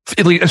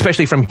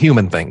 especially from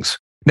human things.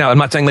 Now, I'm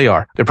not saying they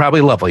are. They're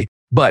probably lovely.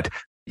 But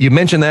you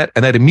mentioned that,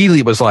 and that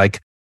immediately was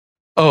like,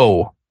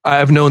 oh,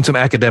 I've known some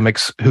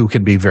academics who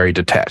can be very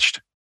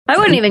detached. I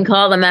wouldn't even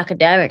call them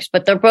academics,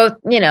 but they're both,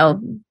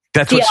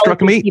 That's what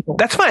struck me. People.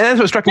 That's fine. That's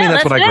what struck me.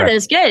 That's what I grabbed.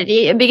 That's good.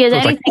 Because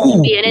anything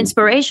can be an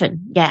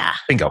inspiration. Yeah.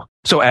 Bingo.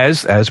 So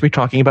as we're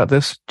talking about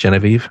this,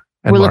 Genevieve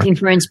and we're Mark, looking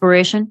for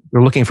inspiration.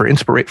 We're looking for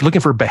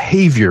looking for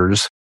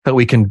behaviors that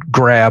we can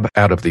grab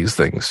out of these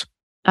things.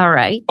 All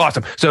right.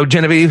 Awesome. So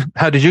Genevieve,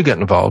 how did you get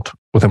involved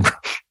with improv?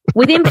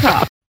 With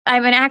improv.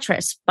 I'm an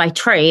actress by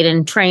trade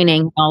and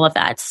training, all of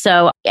that.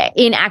 So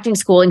in acting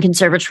school and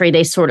conservatory,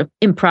 they sort of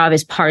improv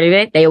is part of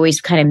it. They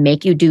always kind of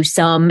make you do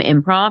some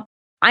improv.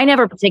 I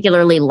never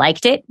particularly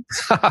liked it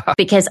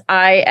because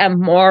I am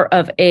more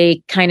of a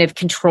kind of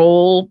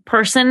control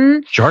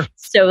person. Sure.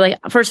 So like,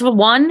 first of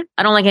all,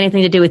 I don't like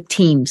anything to do with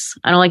teams.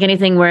 I don't like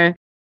anything where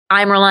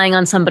I'm relying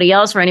on somebody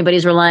else or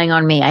anybody's relying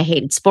on me. I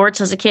hated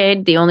sports as a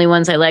kid. The only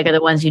ones I like are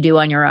the ones you do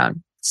on your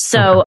own.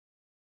 So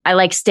I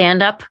like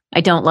stand up. I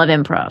don't love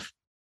improv,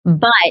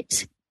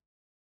 but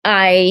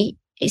I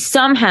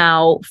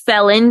somehow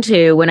fell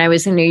into, when I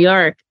was in New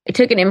York, I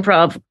took an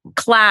improv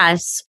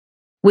class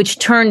which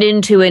turned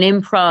into an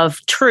improv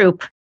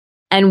troupe.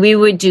 And we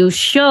would do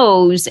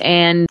shows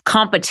and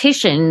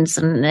competitions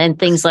and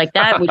things like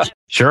that, which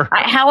sure.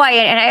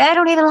 I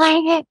don't even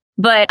like it,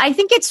 but I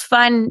think it's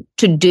fun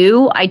to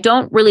do. I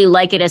don't really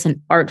like it as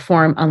an art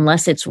form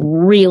unless it's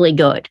really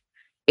good.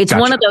 It's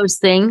one of those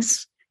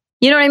things.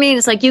 You know what I mean?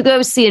 It's like you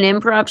go see an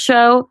improv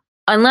show,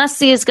 unless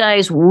these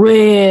guys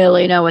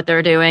really know what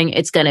they're doing,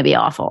 it's going to be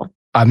awful.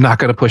 I'm not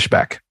going to push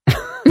back.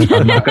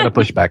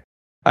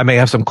 I may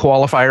have some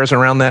qualifiers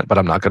around that, but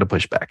I'm not going to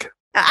push back.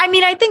 I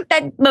mean, I think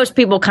that most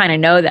people kind of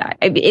know that.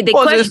 The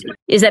question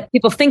is that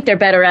people think they're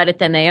better at it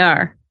than they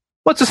are.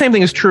 Well, it's the same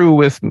thing is true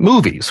with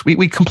movies.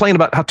 We complain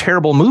about how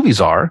terrible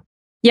movies are.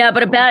 Yeah,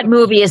 but a bad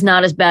movie is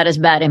not as bad as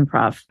bad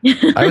improv.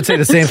 I would say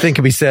the same thing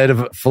can be said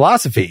of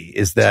philosophy,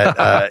 is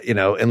that,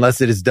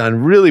 unless it is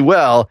done really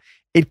well,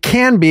 it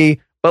can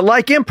be, but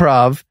like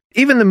improv,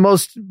 even the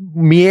most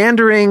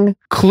meandering,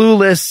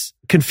 clueless,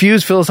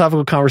 confused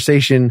philosophical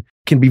conversation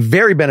can be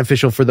very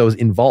beneficial for those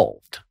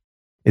involved.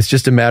 It's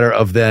just a matter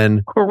of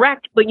then.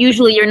 Correct. But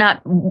usually you're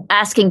not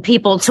asking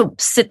people to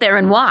sit there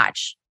and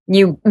watch.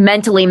 You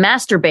mentally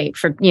masturbate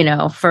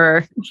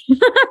for.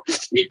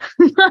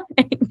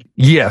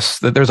 Yes,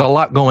 there's a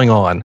lot going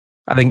on.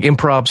 I think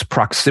improv's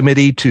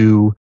proximity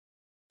to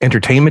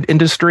entertainment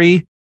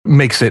industry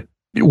makes it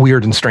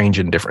weird and strange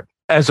and different,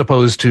 as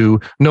opposed to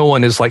no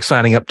one is like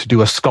signing up to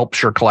do a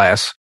sculpture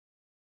class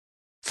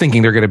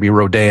thinking they're going to be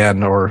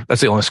Rodin, or that's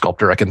the only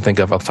sculptor I can think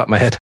of off the top of my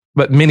head.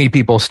 But many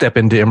people step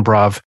into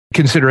improv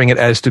considering it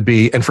as to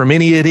be, and for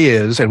many it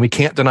is, and we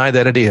can't deny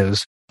that it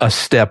is, a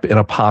step in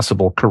a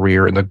possible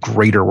career in the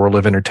greater world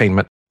of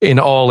entertainment in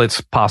all its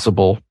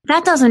possible.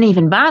 That doesn't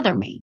even bother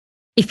me.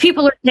 If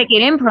people are taking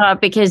improv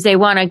because they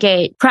want to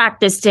get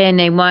practiced in,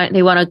 they want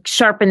to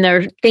sharpen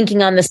their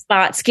thinking on the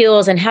spot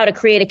skills and how to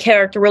create a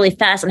character really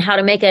fast and how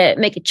to make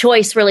a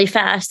choice really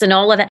fast and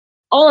all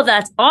of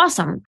that's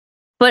awesome.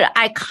 But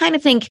I kind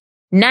of think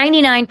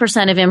 99%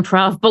 of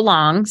improv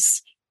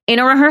belongs in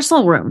a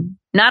rehearsal room,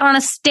 not on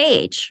a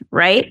stage,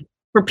 right?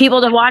 For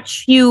people to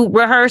watch you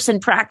rehearse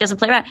and practice and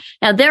play around.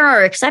 Now, there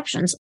are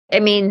exceptions.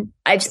 I mean,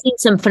 I've seen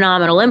some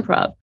phenomenal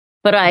improv,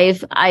 but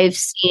I've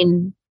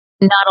seen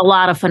not a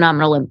lot of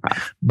phenomenal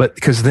improv. But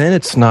because then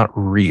it's not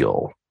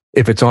real.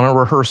 If it's on a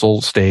rehearsal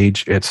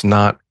stage, it's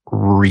not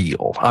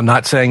real. I'm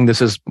not saying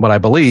this is what I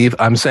believe.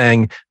 I'm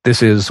saying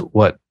this is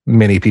what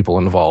many people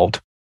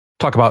involved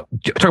talk about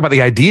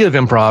the idea of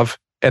improv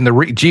and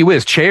the gee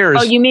whiz chairs.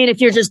 Oh, you mean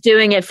if you're just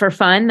doing it for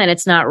fun, then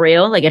it's not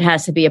real? Like it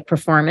has to be a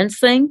performance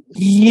thing?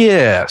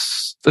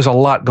 Yes. There's a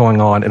lot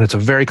going on and it's a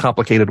very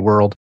complicated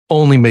world,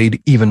 only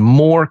made even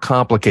more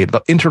complicated.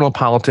 The internal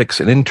politics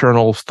and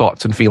internal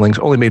thoughts and feelings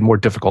only made more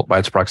difficult by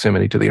its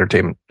proximity to the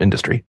entertainment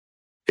industry.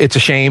 It's a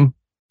shame,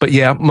 but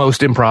yeah,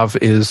 most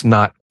improv is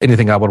not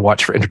anything I would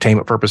watch for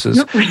entertainment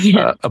purposes,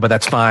 but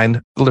that's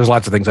fine. There's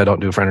lots of things I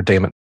don't do for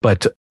entertainment,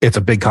 but it's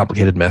a big,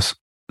 complicated mess.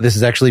 This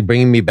is actually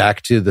bringing me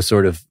back to the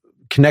sort of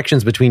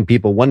connections between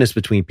people, oneness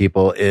between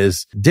people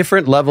is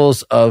different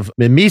levels of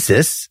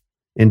mimesis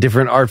in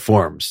different art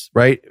forms,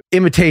 right?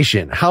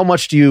 Imitation. How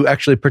much do you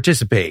actually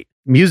participate?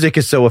 Music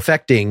is so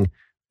affecting,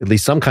 at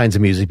least some kinds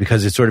of music,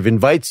 because it sort of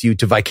invites you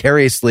to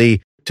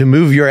vicariously to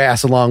move your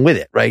ass along with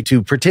it, right?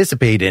 To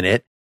participate in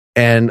it.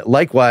 And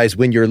likewise,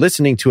 when you're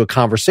listening to a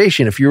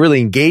conversation, if you're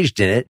really engaged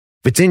in it,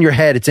 if it's in your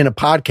head, it's in a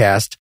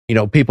podcast,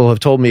 people have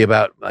told me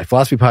about my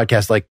philosophy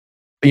podcast, like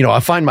I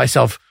find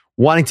myself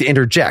wanting to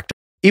interject.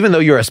 Even though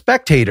you're a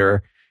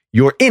spectator,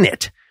 you're in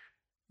it.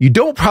 You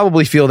don't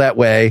probably feel that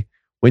way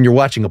when you're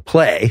watching a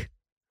play.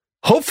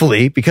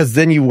 Hopefully, because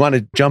then you want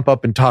to jump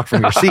up and talk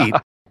from your seat.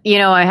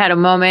 I had a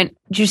moment.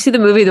 Did you see the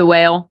movie The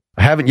Whale?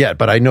 I haven't yet,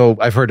 but I know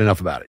I've heard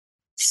enough about it.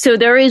 So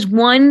there is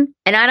one,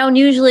 and I don't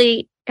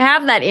usually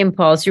have that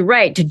impulse, you're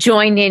right, to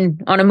join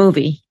in on a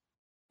movie.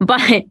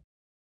 But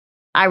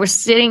I was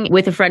sitting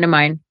with a friend of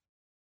mine,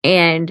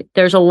 and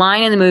there's a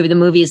line in the movie. The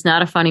movie is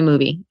not a funny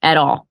movie at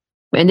all.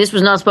 And this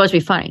was not supposed to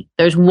be funny.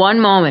 There's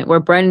one moment where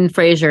Brendan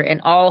Fraser,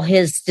 and all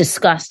his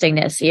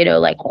disgustingness,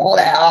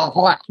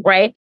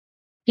 right?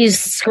 He's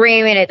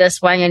screaming at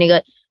this one, and he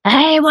goes,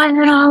 "I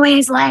wasn't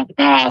always like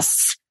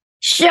this."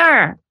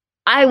 Sure,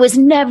 I was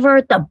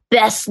never the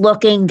best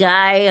looking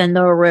guy in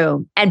the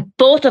room. And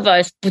both of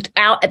us put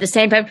out at the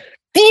same time,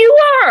 "You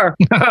are."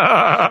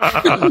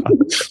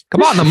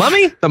 Come on, the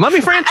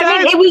Mummy franchise.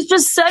 I mean, it was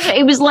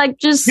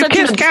just you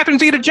kissed Catherine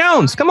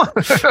Zeta-Jones. Come on.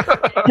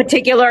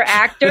 Particular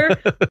actor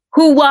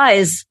who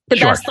was the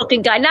best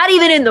looking guy, not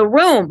even in the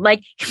room,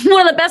 like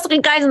one of the best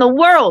looking guys in the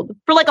world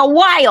for like a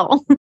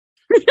while.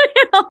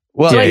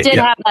 Well, so I did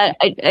have that.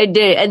 I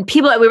did. And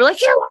people, we were like,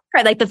 "You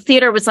are." Like the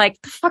theater was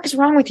like, "The fuck is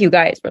wrong with you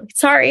guys?" We're like,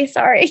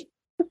 sorry.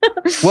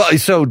 Well,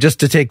 so just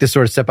to take this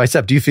sort of step by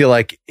step, do you feel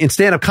like in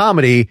stand-up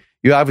comedy,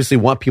 you obviously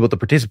want people to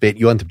participate.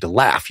 You want them to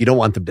laugh. You don't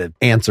want them to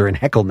answer and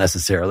heckle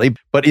necessarily.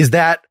 But is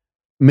that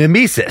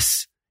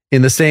mimesis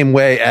in the same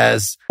way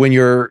as when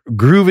you're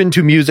grooving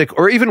to music,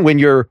 or even when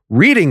you're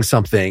reading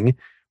something,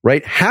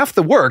 right? Half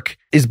the work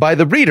is by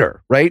the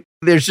reader, right?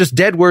 There's just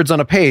dead words on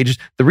a page.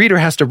 The reader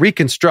has to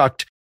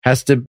reconstruct,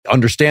 has to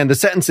understand the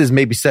sentences,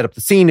 maybe set up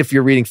the scene if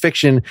you're reading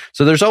fiction.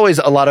 So there's always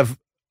a lot of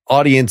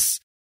audience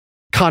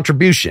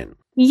contribution.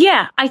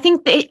 Yeah, I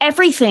think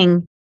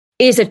everything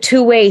is a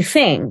two-way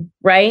thing,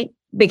 right?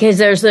 Because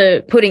there's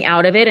the putting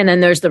out of it, and then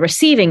there's the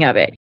receiving of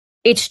it.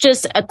 It's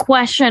just a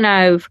question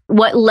of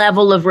what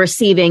level of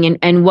receiving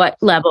and what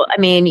level. I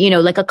mean,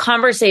 like a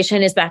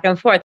conversation is back and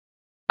forth.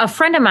 A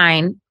friend of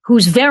mine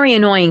who's very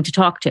annoying to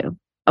talk to,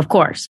 of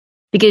course,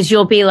 because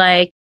you'll be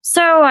like,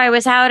 "So I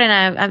was out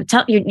and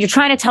you're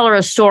trying to tell her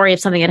a story of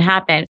something that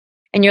happened.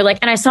 And you're like,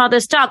 "And I saw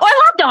this dog. Oh, I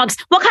love dogs.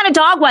 What kind of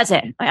dog was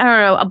it?" "I don't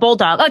know, a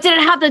bulldog." "Oh, did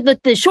it have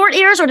the short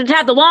ears or did it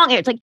have the long ears?"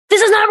 It's like,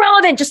 this is not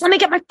relevant. Just let me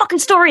get my fucking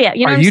story out.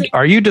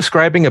 Are you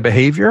describing a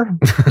behavior?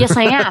 Yes,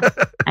 I am.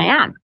 I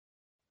am.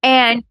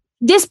 And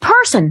this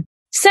person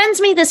sends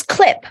me this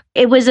clip.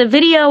 It was a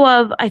video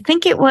of, I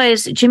think it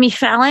was Jimmy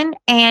Fallon,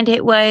 and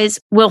it was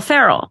Will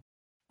Ferrell,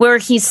 where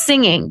he's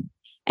singing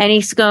and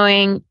he's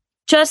going,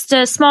 "Just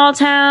a small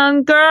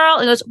town girl."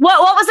 And he goes, What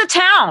was the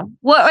town?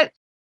 What?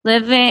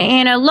 "Living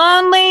in a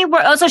lonely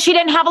world." "Oh, so she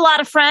didn't have a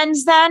lot of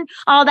friends then?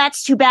 Oh,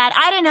 that's too bad.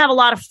 I didn't have a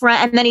lot of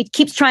friends." And then he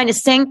keeps trying to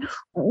sing.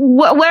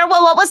 What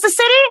was the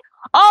city?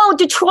 "Oh,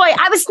 Detroit.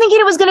 I was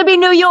thinking it was going to be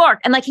New York."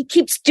 And like, he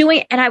keeps doing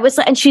it.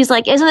 And she's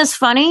like, "Isn't this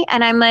funny?"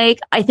 And I'm like,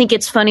 "I think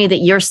it's funny that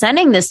you're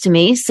sending this to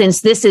me, since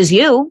this is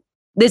you.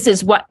 This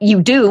is what you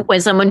do when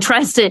someone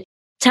tries to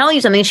tell you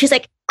something." And she's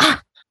like,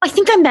 "I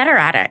think I'm better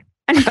at it."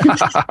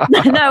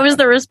 And that was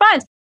the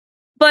response.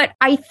 But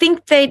I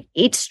think that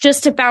it's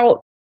just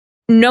about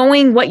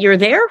knowing what you're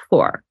there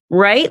for,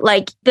 right?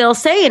 Like they'll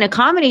say in a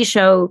comedy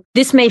show,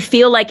 this may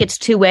feel like it's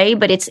two-way,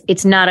 but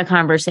it's not a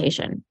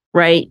conversation,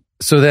 right?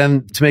 So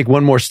then to make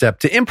one more step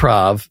to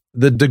improv,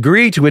 the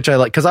degree to which I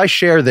like, because I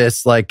share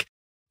this, like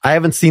I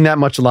haven't seen that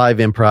much live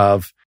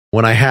improv.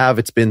 When I have,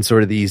 it's been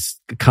sort of these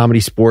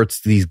comedy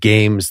sports, these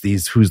games,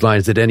 these whose line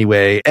is it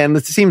anyway? And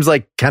it seems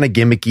like kind of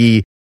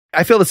gimmicky.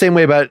 I feel the same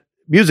way about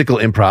musical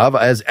improv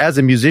as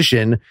a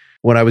musician.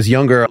 When I was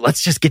younger,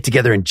 let's just get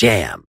together and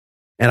jam.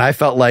 And I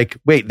felt like,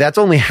 wait, that's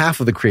only half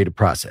of the creative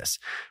process.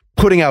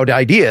 Putting out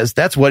ideas,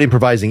 that's what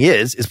improvising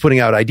is putting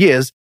out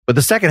ideas. But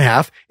the second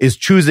half is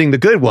choosing the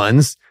good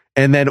ones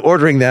and then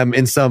ordering them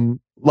in some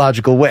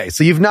logical way.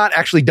 So you've not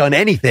actually done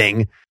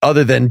anything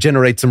other than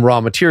generate some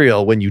raw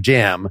material when you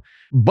jam.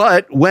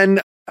 But when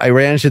I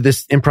ran into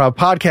this improv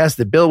podcast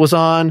that Bill was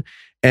on,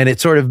 and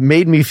it sort of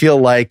made me feel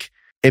like,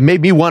 it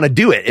made me want to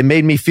do it. It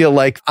made me feel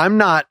like I'm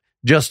not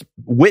just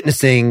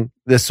witnessing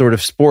this sort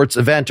of sports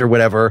event or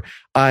whatever.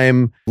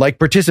 I'm like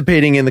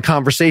participating in the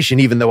conversation,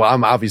 even though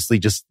I'm obviously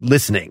just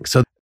listening.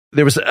 So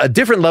there was a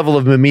different level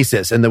of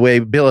mimesis. And the way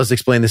Bill has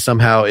explained this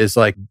somehow is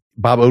like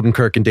Bob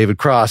Odenkirk and David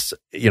Cross,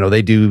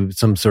 they do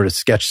some sort of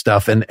sketch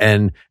stuff. And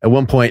at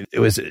one point it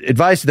was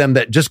advised to them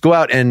that just go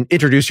out and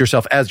introduce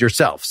yourself as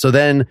yourself. So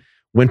then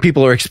when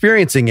people are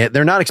experiencing it,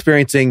 they're not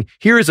experiencing,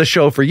 here is a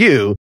show for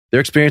you.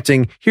 They're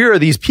experiencing, here are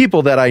these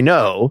people that I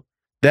know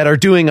that are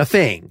doing a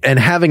thing, and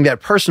having that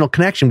personal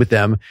connection with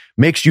them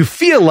makes you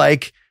feel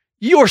like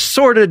you're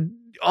sort of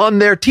on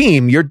their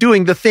team. You're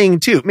doing the thing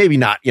too. Maybe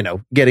not,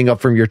 getting up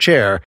from your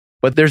chair,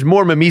 but there's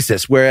more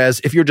mimesis.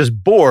 Whereas if you're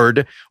just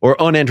bored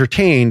or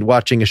unentertained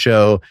watching a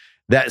show,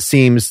 that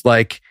seems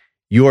like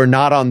you're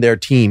not on their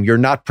team. You're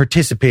not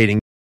participating.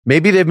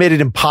 Maybe they've made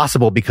it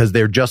impossible because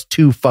they're just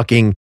too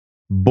fucking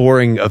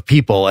boring of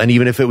people. And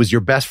even if it was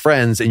your best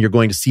friends and you're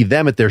going to see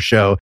them at their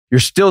show, you're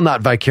still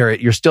not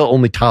vicarious. You're still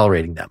only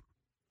tolerating them.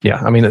 Yeah.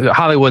 I mean,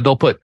 Hollywood, they'll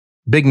put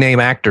big name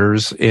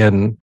actors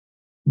in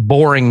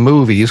boring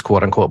movies,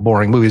 quote unquote,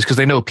 boring movies, because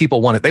they know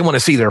people want it. They want to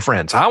see their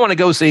friends. I want to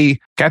go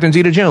see Catherine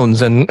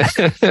Zeta-Jones and,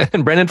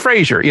 and Brendan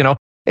Fraser, you know,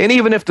 and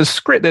even if the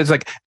script is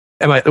like,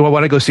 I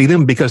want to go see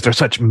them because they're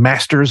such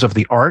masters of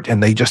the art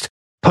and they just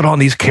put on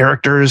these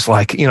characters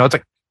like, you know, it's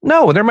like,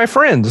 no, they're my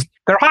friends.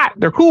 They're hot.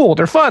 They're cool.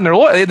 They're fun. There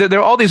are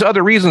all these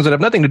other reasons that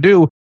have nothing to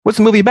do. What's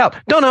the movie about?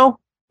 Don't know.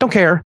 Don't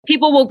care.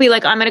 People will be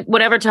like,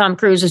 whatever Tom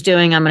Cruise is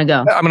doing, I'm going to go.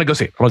 I'm going to go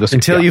see it.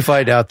 Until you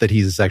find out that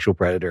he's a sexual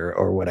predator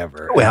or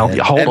whatever. Well,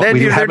 and then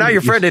they're not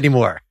your friend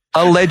anymore.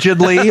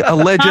 Allegedly.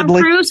 Tom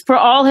Cruise, for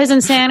all his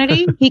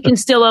insanity, he can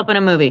still open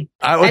a movie.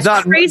 I was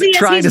not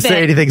trying to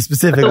say anything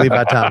specifically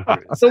about Tom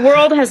Cruise. The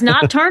world has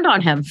not turned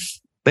on him.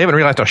 They haven't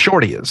realized how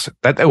short he is.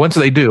 Once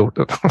they do.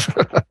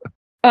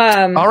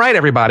 All right,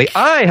 everybody.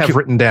 I have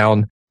written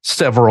down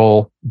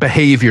several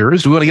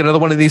behaviors. Do we want to get another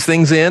one of these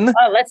things in?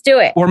 Oh, let's do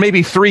it. Or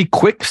maybe 3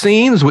 quick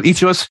scenes with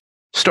each of us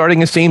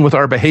starting a scene with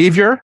our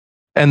behavior.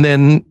 And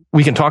then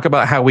we can talk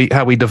about how we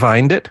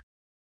defined it.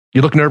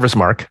 You look nervous,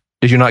 Mark.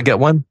 Did you not get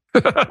one?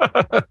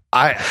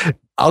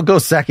 I'll go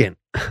second.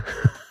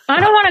 I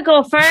don't want to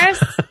go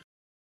first.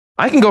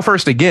 I can go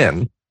first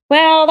again.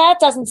 Well, that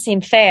doesn't seem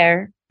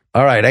fair.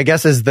 All right. I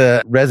guess as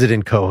the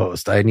resident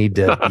co-host, I need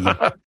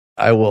to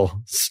I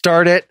will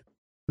start it.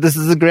 This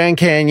is the Grand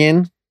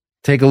Canyon.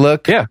 Take a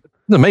look. Yeah.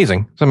 It's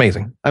amazing. It's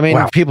amazing. I mean,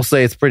 people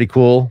say it's pretty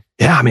cool.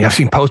 Yeah. I mean, I've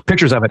seen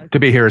pictures of it to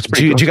be here. It's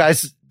pretty cool. Do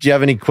you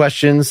have any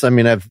questions? I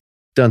mean, I've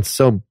done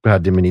so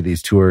goddamn many of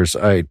these tours.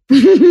 What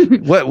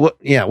do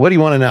you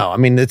want to know? I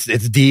mean, it's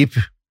deep.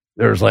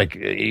 There's like,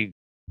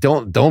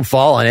 don't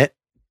fall in it.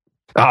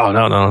 Oh,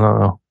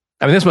 no.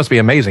 I mean, this must be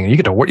amazing. You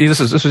get to work. This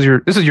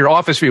is your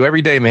office view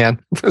every day,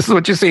 man. This is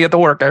what you see at the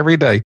work every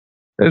day.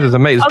 This is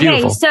amazing. Okay,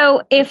 beautiful.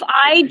 So if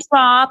I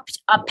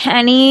dropped a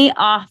penny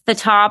off the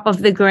top of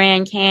the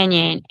Grand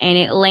Canyon and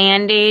it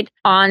landed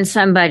on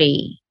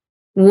somebody,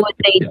 would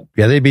they?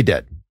 Yeah, they'd be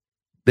dead.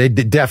 They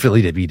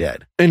definitely did be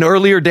dead. In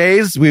earlier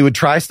days, we would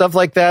try stuff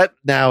like that.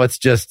 Now it's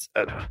just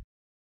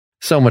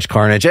so much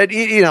carnage.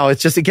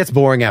 It gets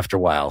boring after a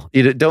while.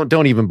 You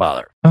don't even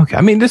bother. Okay.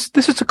 I mean, this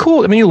is a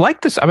cool. I mean, you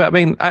like this. I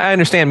mean, I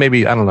understand.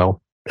 Maybe I don't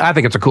know. I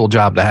think it's a cool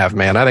job to have,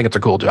 man. I think it's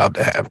a cool job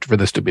to have for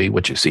this to be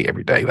what you see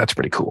every day. That's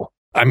pretty cool.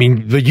 I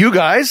mean, you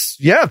guys,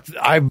 yeah,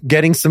 I'm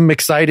getting some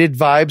excited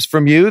vibes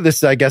from you.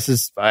 This, I guess,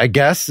 is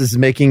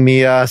making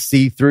me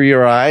see through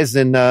your eyes.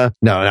 And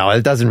no,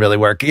 it doesn't really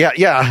work.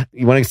 Yeah.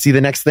 You want to see the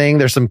next thing?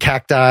 There's some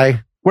cacti.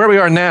 Where we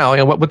are now,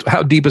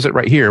 how deep is it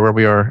right here? Where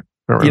we are?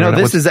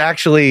 This is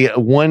actually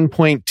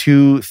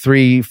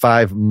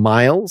 1.235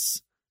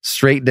 miles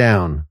straight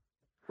down.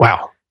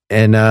 Wow.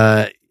 And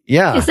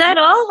yeah. Is that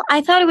all?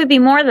 I thought it would be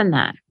more than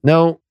that.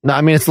 No.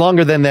 I mean, it's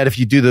longer than that if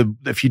you do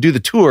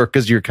the tour,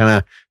 because you're kind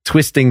of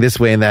twisting this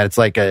way and that. It's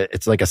like a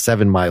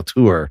 7-mile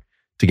tour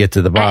to get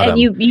to the bottom. And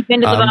you've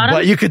been to the bottom?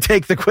 But you could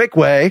take the quick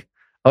way.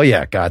 Oh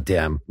yeah,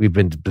 goddamn. We've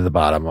been to the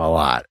bottom a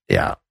lot.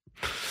 Yeah.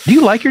 Do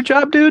you like your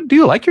job, dude? Do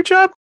you like your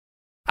job?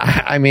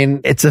 I mean,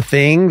 it's a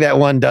thing that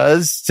one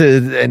does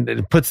and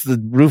it puts the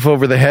roof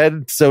over the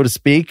head, so to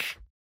speak.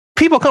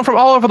 People come from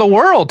all over the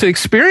world to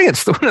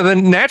experience one of the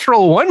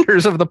natural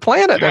wonders of the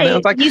planet. Yeah,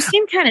 and you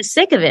seem kind of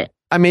sick of it.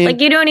 I mean, like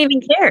you don't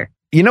even care.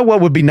 You know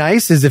what would be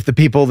nice is if the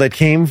people that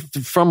came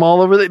from all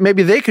over,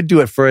 maybe they could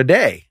do it for a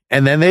day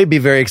and then they'd be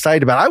very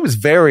excited about it. I was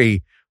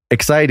very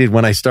excited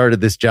when I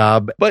started this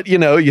job, but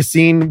you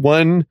seen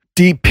one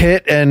deep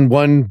pit and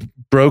one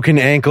broken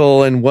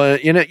ankle and one,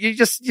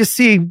 you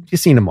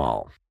seen them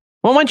all.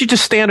 Well, why don't you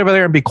just stand over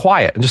there and be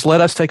quiet and just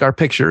let us take our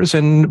pictures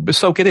and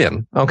soak it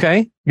in,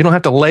 okay? You don't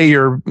have to lay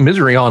your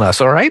misery on us,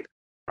 all right?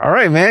 All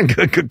right, man.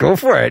 Go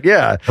for it.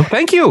 Yeah. Oh,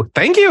 thank you.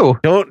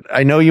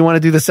 I know you want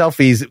to do the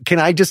selfies. Can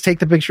I just take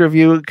the picture of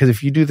you? Because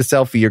if you do the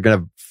selfie, you're going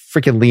to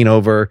freaking lean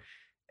over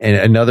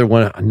and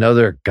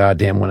another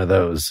goddamn one of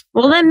those.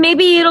 Well, then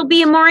maybe it'll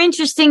be a more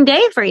interesting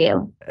day for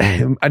you.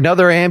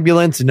 Another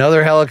ambulance,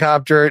 another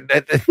helicopter.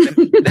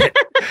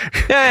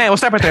 Yeah, we'll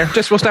stop right there.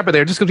 We'll stop right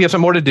there just because we have some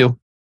more to do.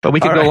 But we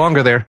could go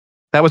longer there.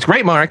 That was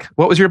great, Mark.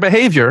 What was your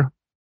behavior?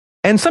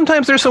 And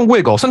sometimes there's some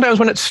wiggle. Sometimes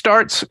when it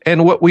starts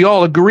and what we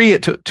all agree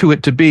it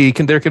to be,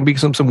 there can be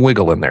some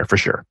wiggle in there for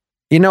sure.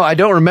 I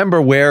don't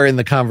remember where in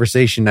the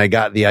conversation I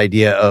got the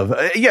idea of,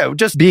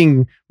 just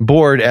being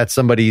bored at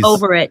somebody's...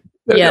 Over it.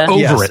 Yeah.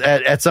 Over it.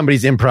 At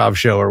somebody's improv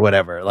show or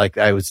whatever. Like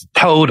I was...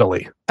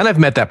 Totally. And I've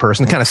met that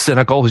person, kind of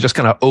cynical, who's just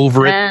kind of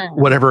over it,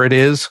 whatever it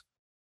is.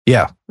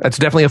 Yeah, that's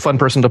definitely a fun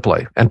person to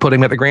play. And put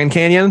him at the Grand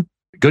Canyon,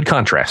 good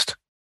contrast.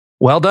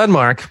 Well done,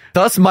 Mark.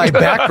 Thus, my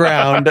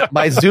background,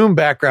 my Zoom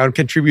background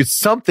contributes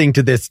something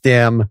to this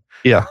damn.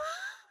 Yeah.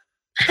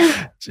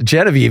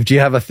 Genevieve, do you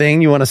have a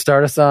thing you want to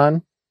start us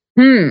on?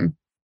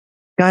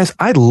 Guys,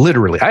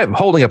 I'm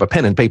holding up a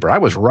pen and paper. I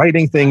was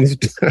writing things.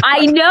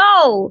 I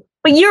know,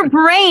 but your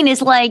mind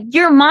is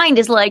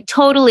like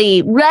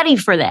totally ready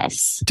for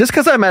this. Just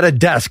because I'm at a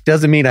desk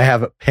doesn't mean I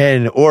have a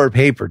pen or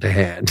paper to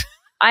hand.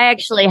 I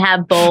actually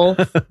have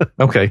both.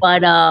 Okay.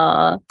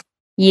 But,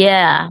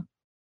 yeah.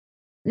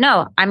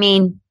 No, I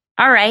mean,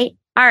 all right.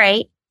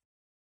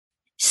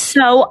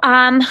 So,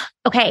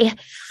 okay.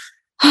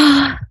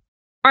 All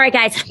right,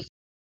 guys,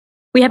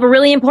 we have a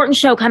really important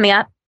show coming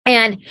up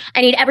and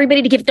I need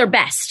everybody to give their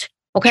best.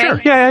 Okay.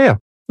 Sure. Yeah.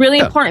 Really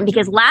important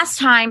because last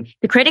time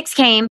the critics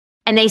came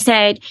and they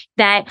said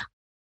that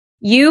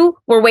you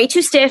were way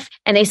too stiff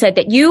and they said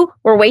that you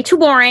were way too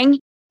boring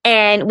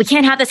and we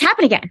can't have this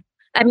happen again.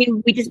 I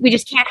mean, we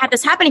just can't have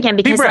this happen again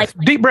because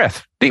deep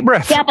breath.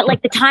 Yeah, but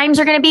like the times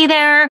are going to be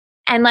there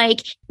and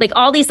like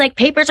all these like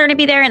papers are going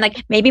to be there and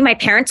like maybe my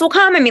parents will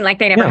come. I mean, like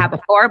they never have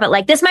before, but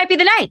like this might be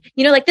the night,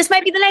 like this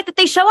might be the night that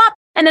they show up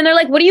and then they're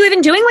like, what are you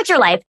even doing with your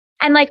life?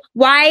 And like,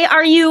 why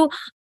are you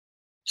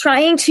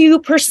trying to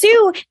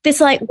pursue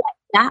this like,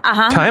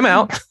 Time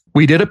out.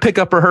 We did a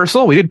pickup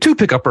rehearsal. We did 2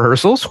 pickup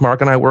rehearsals.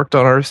 Mark and I worked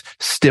on our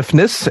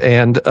stiffness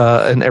and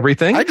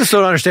everything. I just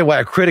don't understand why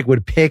a critic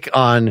would pick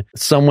on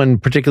someone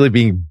particularly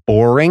being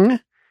boring.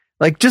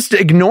 Like, just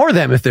ignore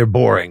them if they're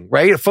boring,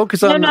 right?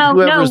 Focus on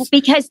whoever's... No,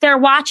 because they're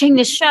watching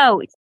the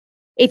show.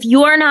 If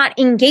you're not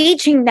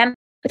engaging them,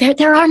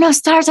 there are no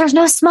stars. There's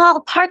no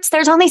small parts.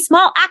 There's only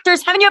small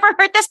actors. Haven't you ever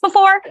heard this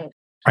before? All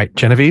right,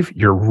 Genevieve,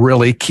 you're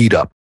really keyed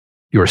up.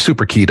 You are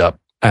super keyed up.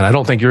 And I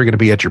don't think you're going to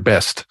be at your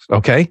best.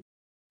 Okay.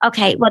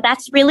 Okay. Well,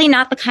 that's really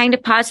not the kind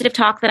of positive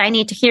talk that I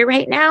need to hear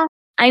right now.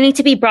 I need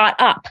to be brought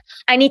up.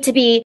 I need to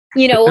be,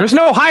 There's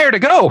no higher to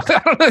go.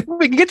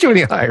 We can get you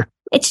any higher.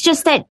 It's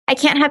just that I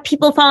can't have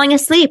people falling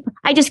asleep.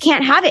 I just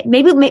can't have it.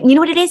 Maybe you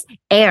know what it is?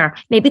 Air.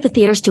 Maybe the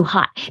theater's too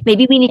hot.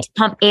 Maybe we need to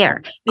pump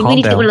air. Maybe we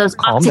need to get one of those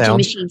oxygen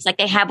machines like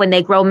they have when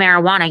they grow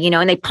marijuana,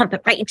 and they pump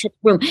it right into the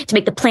room to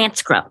make the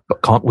plants grow.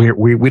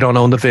 We don't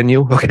own the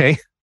venue. Okay.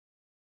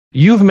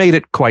 You've made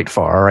it quite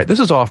far. All right. This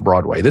is off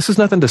Broadway. This is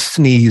nothing to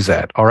sneeze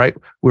at. All right.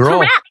 We're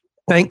all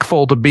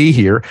thankful to be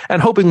here and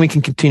hoping we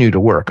can continue to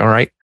work. All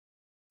right.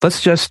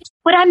 Let's just.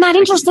 But I'm not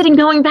interested in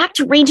going back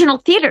to regional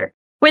theater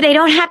where they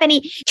don't have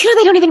any.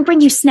 They don't even bring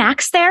you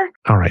snacks there.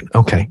 All right.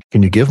 Okay.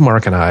 Can you give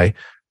Mark and I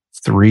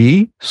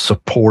 3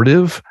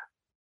 supportive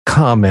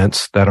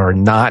comments that are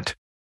not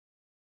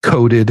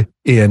coded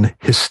in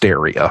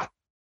hysteria?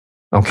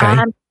 Okay.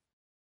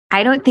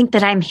 I don't think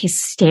that I'm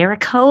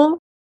hysterical.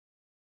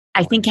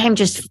 I think I'm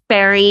just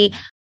very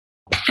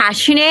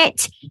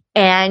passionate.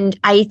 And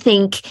I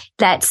think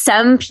that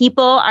some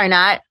people are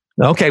not.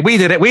 Okay. We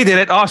did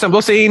it. Awesome.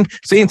 We'll see.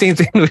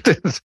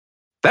 That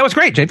was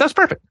great, James. That's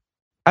perfect.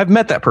 I've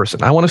met that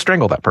person. I want to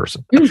strangle that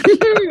person.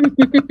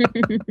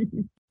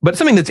 But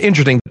something that's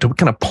interesting to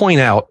kind of point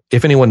out,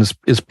 if anyone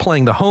is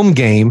playing the home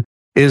game,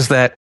 is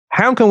that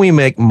how can we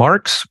make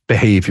Mark's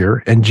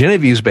behavior and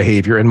Genevieve's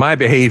behavior and my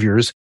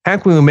behaviors, how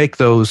can we make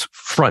those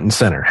front and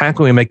center? How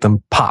can we make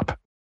them pop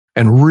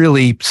and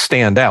really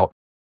stand out?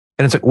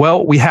 And it's like,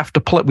 well, we have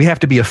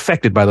to be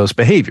affected by those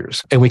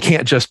behaviors. And we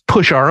can't just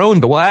push our own,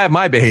 well, I have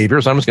my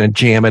behavior, so I'm just going to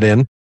jam it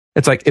in.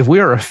 It's like, if we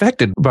are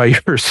affected by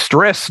your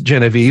stress,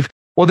 Genevieve,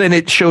 well, then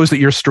it shows that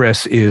your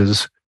stress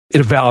it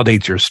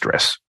validates your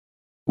stress.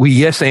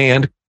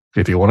 And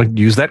if you want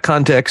to use that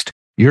context,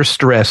 your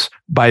stress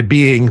by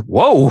being,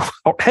 whoa,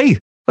 hey,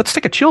 let's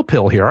take a chill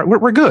pill here.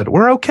 We're good.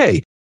 We're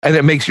okay. And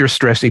it makes your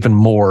stress even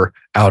more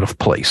out of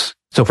place.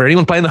 So for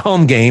anyone playing the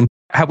home game,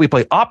 how we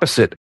play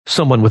opposite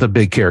someone with a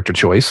big character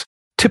choice.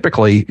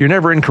 Typically, you're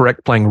never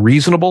incorrect playing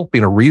reasonable,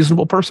 being a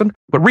reasonable person.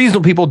 But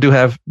reasonable people do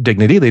have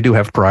dignity. They do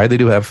have pride. They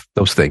do have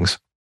those things.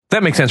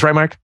 That makes sense, right,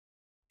 Mark?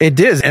 It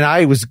does. And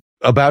I was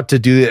about to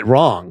do it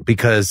wrong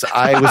because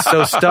I was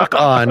so stuck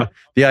on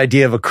the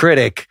idea of a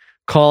critic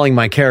calling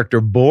my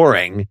character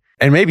boring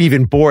and maybe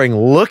even boring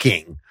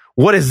looking.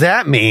 What does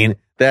that mean?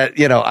 That,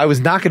 I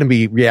was not going to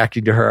be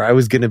reacting to her. I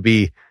was going to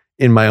be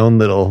in my own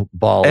little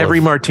ball. Every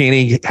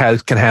martini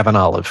can have an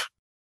olive.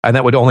 And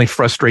that would only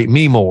frustrate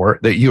me more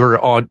that you're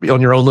on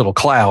your own little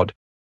cloud.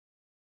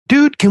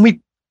 Dude, can we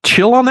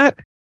chill on that?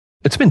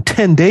 It's been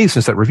 10 days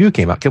since that review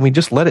came out. Can we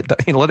just let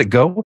it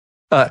go?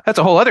 That's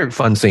a whole other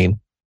fun scene.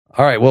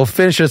 All right, well,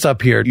 finish us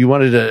up here. You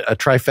wanted a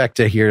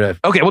trifecta here.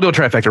 Okay, we'll do a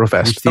trifecta real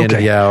fast. It's the end of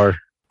the hour.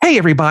 Hey,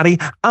 everybody.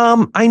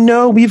 I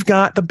know we've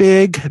got the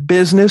big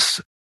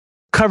business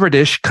cover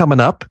dish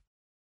coming up,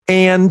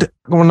 and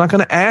we're not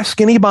going to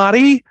ask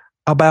anybody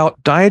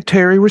about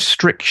dietary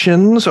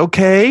restrictions,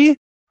 okay?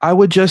 I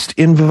would just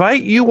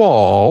invite you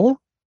all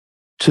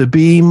to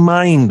be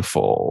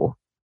mindful,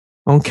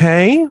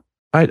 okay?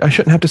 I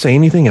shouldn't have to say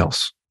anything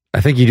else.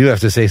 I think you do have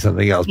to say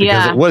something else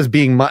because it was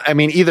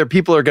either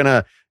people are going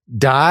to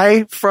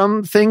die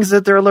from things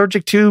that they're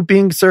allergic to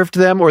being served to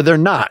them or they're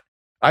not.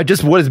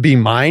 What is being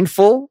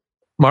mindful?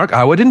 Mark,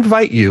 I would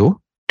invite you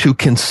to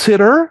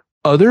consider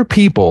other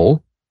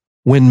people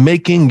when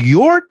making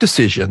your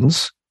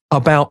decisions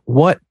about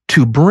what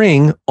to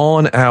bring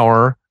on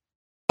our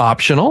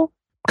optional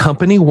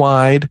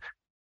company-wide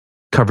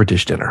cover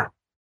dish dinner.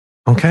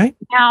 Okay?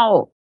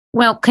 Now,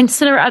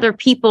 consider other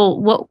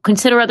people.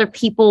 Consider other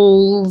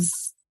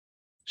people's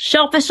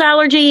shellfish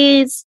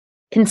allergies.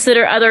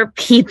 Consider other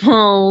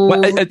people.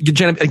 Well,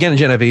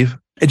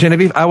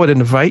 Genevieve, I would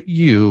invite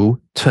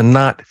you to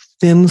not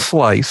thin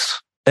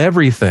slice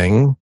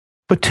everything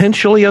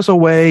potentially as a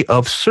way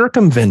of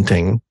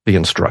circumventing the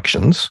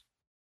instructions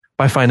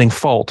by finding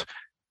fault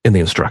in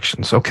the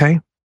instructions. Okay.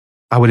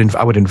 I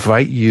would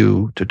invite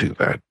you to do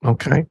that.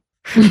 Okay.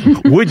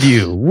 Would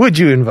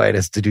you invite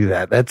us to do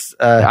that? That's,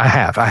 I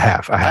have.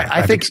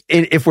 I think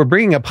if we're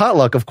bringing a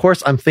potluck, of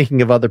course, I'm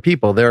thinking of other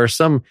people. There are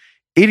some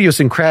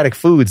idiosyncratic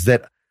foods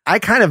that I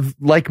kind of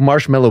like.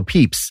 Marshmallow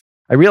Peeps.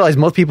 I realize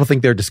most people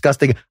think they're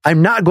disgusting.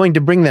 I'm not going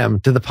to bring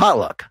them to the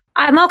potluck.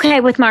 I'm okay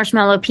with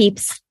Marshmallow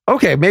Peeps.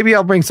 Okay, maybe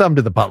I'll bring some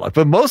to the potluck,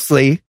 but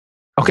mostly.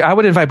 Okay, I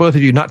would invite both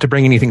of you not to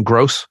bring anything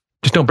gross.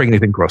 Just don't bring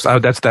anything gross.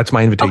 That's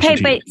my invitation. Okay,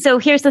 to but you. So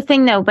here's the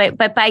thing, though.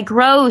 But by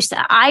gross,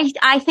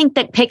 I think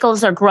that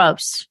pickles are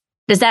gross.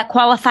 Does that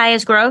qualify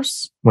as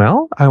gross?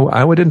 Well,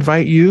 I would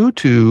invite you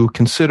to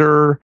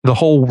consider the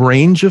whole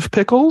range of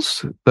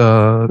pickles.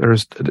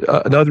 There's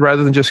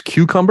rather than just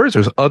cucumbers.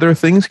 There's other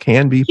things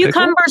can be.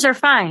 Cucumbers are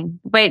fine,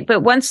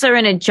 but once they're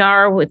in a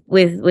jar with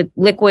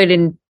liquid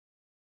and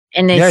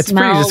they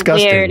smell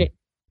weird,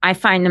 I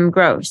find them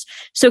gross.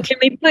 So can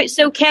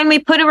we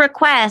put a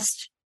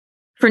request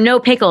for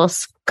no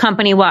pickles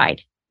company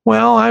wide?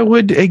 Well, I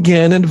would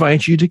again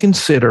invite you to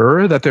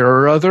consider that there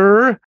are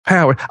other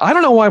powers. I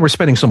don't know why we're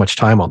spending so much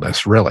time on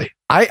this, really.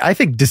 I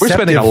think we're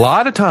spending a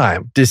lot of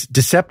time.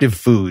 Deceptive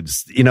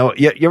foods. You know,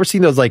 you ever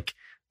seen those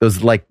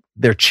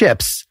they're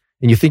chips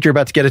and you think you're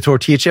about to get a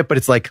tortilla chip, but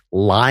it's like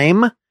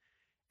lime.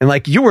 And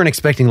like you weren't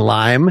expecting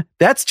lime.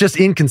 That's just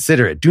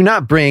inconsiderate. Do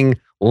not bring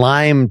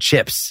lime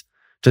chips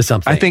to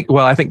something. I think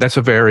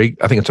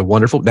it's a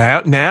wonderful.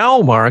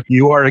 Now, Mark,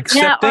 you are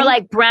accepting. Yeah, or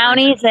like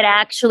brownies that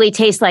actually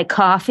taste like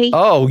coffee.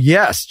 Oh,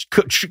 yes.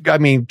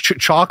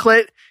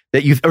 Chocolate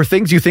or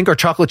things you think are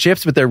chocolate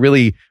chips, but they're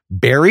really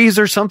berries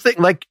or something.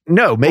 Like,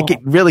 no, make it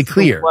really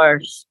clear. The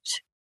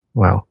worst.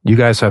 Wow. You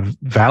guys have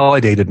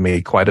validated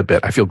me quite a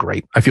bit. I feel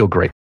great.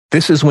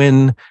 This is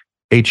when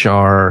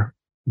HR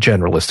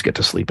generalists get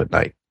to sleep at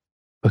night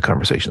with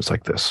conversations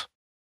like this.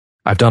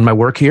 I've done my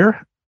work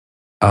here.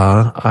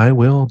 I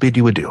will bid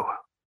you adieu.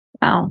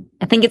 Wow.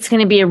 I think it's going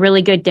to be a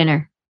really good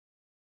dinner.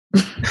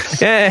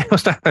 Yeah,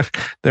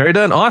 they're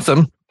done.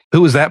 Awesome.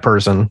 Who was that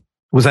person?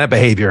 Who was that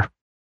behavior?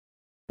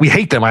 We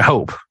hate them, I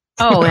hope.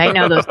 Oh, I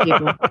know those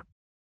people.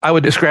 I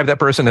would describe that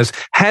person as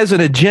has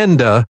an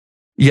agenda,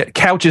 yet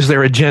couches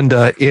their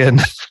agenda in.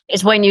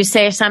 It's when you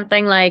say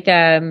something like,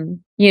 well,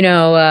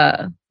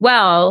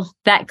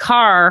 that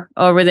car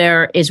over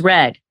there is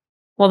red.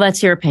 Well,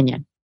 that's your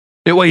opinion.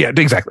 Well, yeah,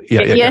 exactly.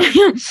 Yeah.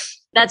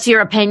 That's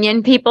your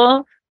opinion,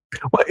 people?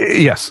 Well,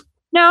 yes.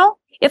 No.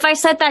 If I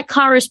said that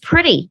car is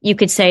pretty, you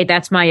could say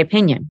that's my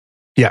opinion.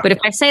 Yeah. But if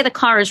I say the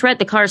car is red,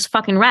 the car is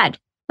fucking red.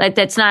 Like,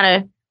 that's not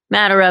a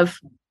matter of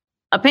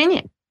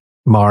opinion.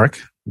 Mark.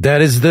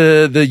 That is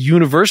the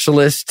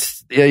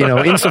universalist,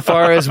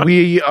 insofar as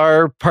we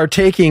are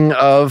partaking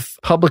of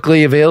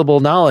publicly available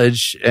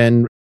knowledge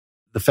and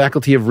the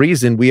faculty of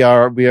reason, we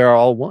are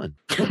all one.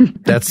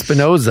 That's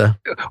Spinoza.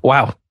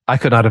 Wow. I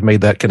could not have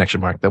made that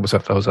connection, Mark. That was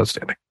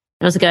outstanding.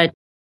 That was good.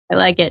 I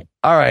like it.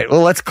 All right.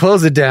 Well, let's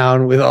close it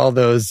down with all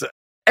those,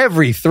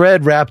 every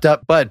thread wrapped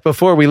up. But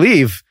before we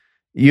leave,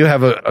 you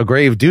have a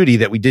grave duty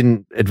that we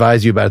didn't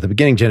advise you about at the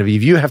beginning,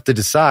 Genevieve. You have to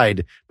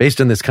decide,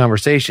 based on this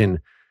conversation,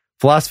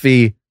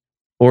 philosophy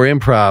or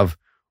improv,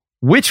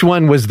 which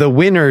one was the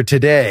winner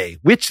today?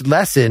 Which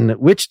lesson,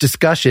 which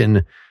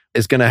discussion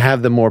is going to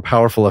have the more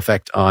powerful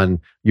effect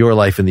on your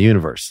life in the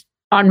universe?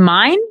 On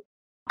mine?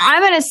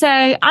 I'm going to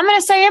say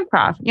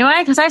improv. You know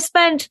why? Because I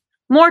spend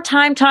more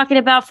time talking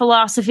about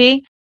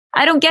philosophy.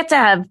 I don't get to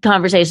have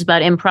conversations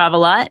about improv a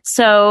lot.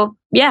 So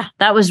yeah,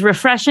 that was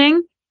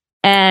refreshing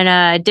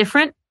and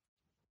different.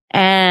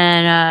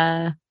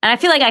 And I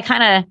feel like I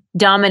kind of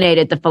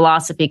dominated the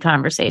philosophy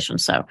conversation.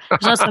 So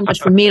there's not so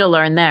much for me to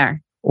learn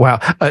there. Wow.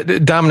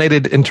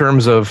 Dominated in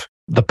terms of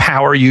the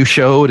power you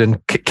showed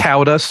and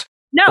cowed us.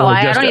 No,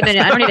 I don't even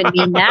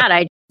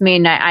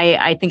mean that.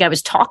 I think I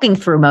was talking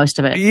through most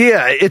of it.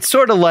 Yeah, it's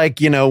sort of like,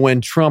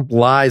 when Trump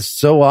lies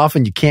so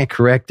often, you can't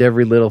correct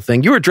every little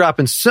thing. You were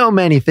dropping so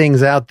many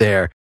things out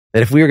there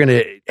that if we were going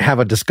to have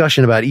a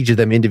discussion about each of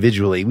them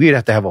individually, we'd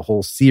have to have a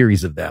whole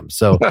series of them.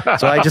 So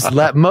I just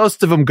let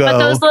most of them go. But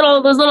those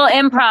little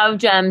improv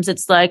gems,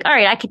 it's like, all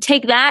right, I could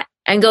take that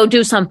and go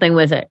do something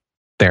with it.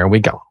 There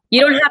we go.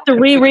 You don't have to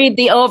reread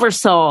the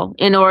Oversouled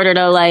in order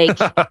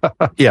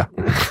to Yeah,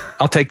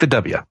 I'll take the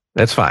W.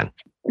 That's fine.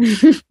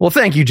 Well,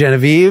 thank you,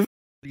 Genevieve.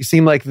 You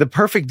seem like the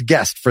perfect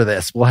guest for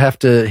this. We'll have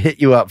to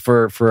hit you up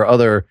for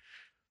other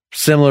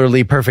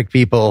similarly perfect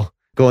people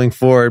going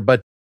forward.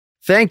 But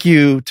thank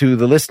you to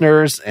the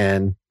listeners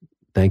and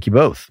thank you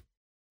both.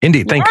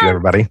 Indeed. Thank you,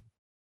 everybody.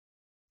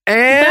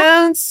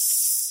 And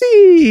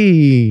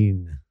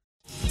scene.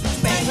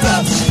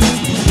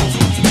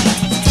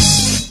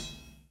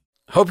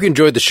 Hope you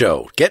enjoyed the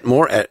show. Get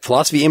more at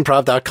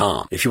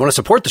philosophyimprov.com. If you want to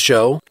support the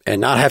show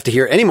and not have to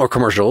hear any more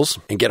commercials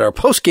and get our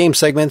post-game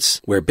segments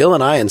where Bill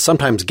and I and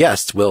sometimes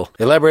guests will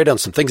elaborate on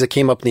some things that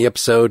came up in the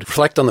episode,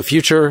 reflect on the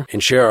future,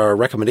 and share our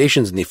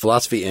recommendations in the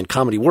philosophy and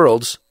comedy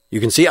worlds, you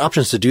can see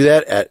options to do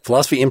that at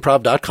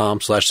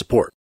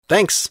philosophyimprov.com/support.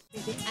 Thanks.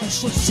 I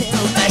should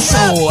sell my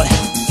soul.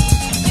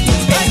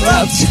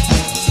 Bankrupt.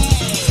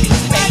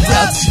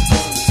 Bankrupt.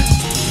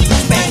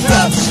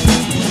 Bankrupt.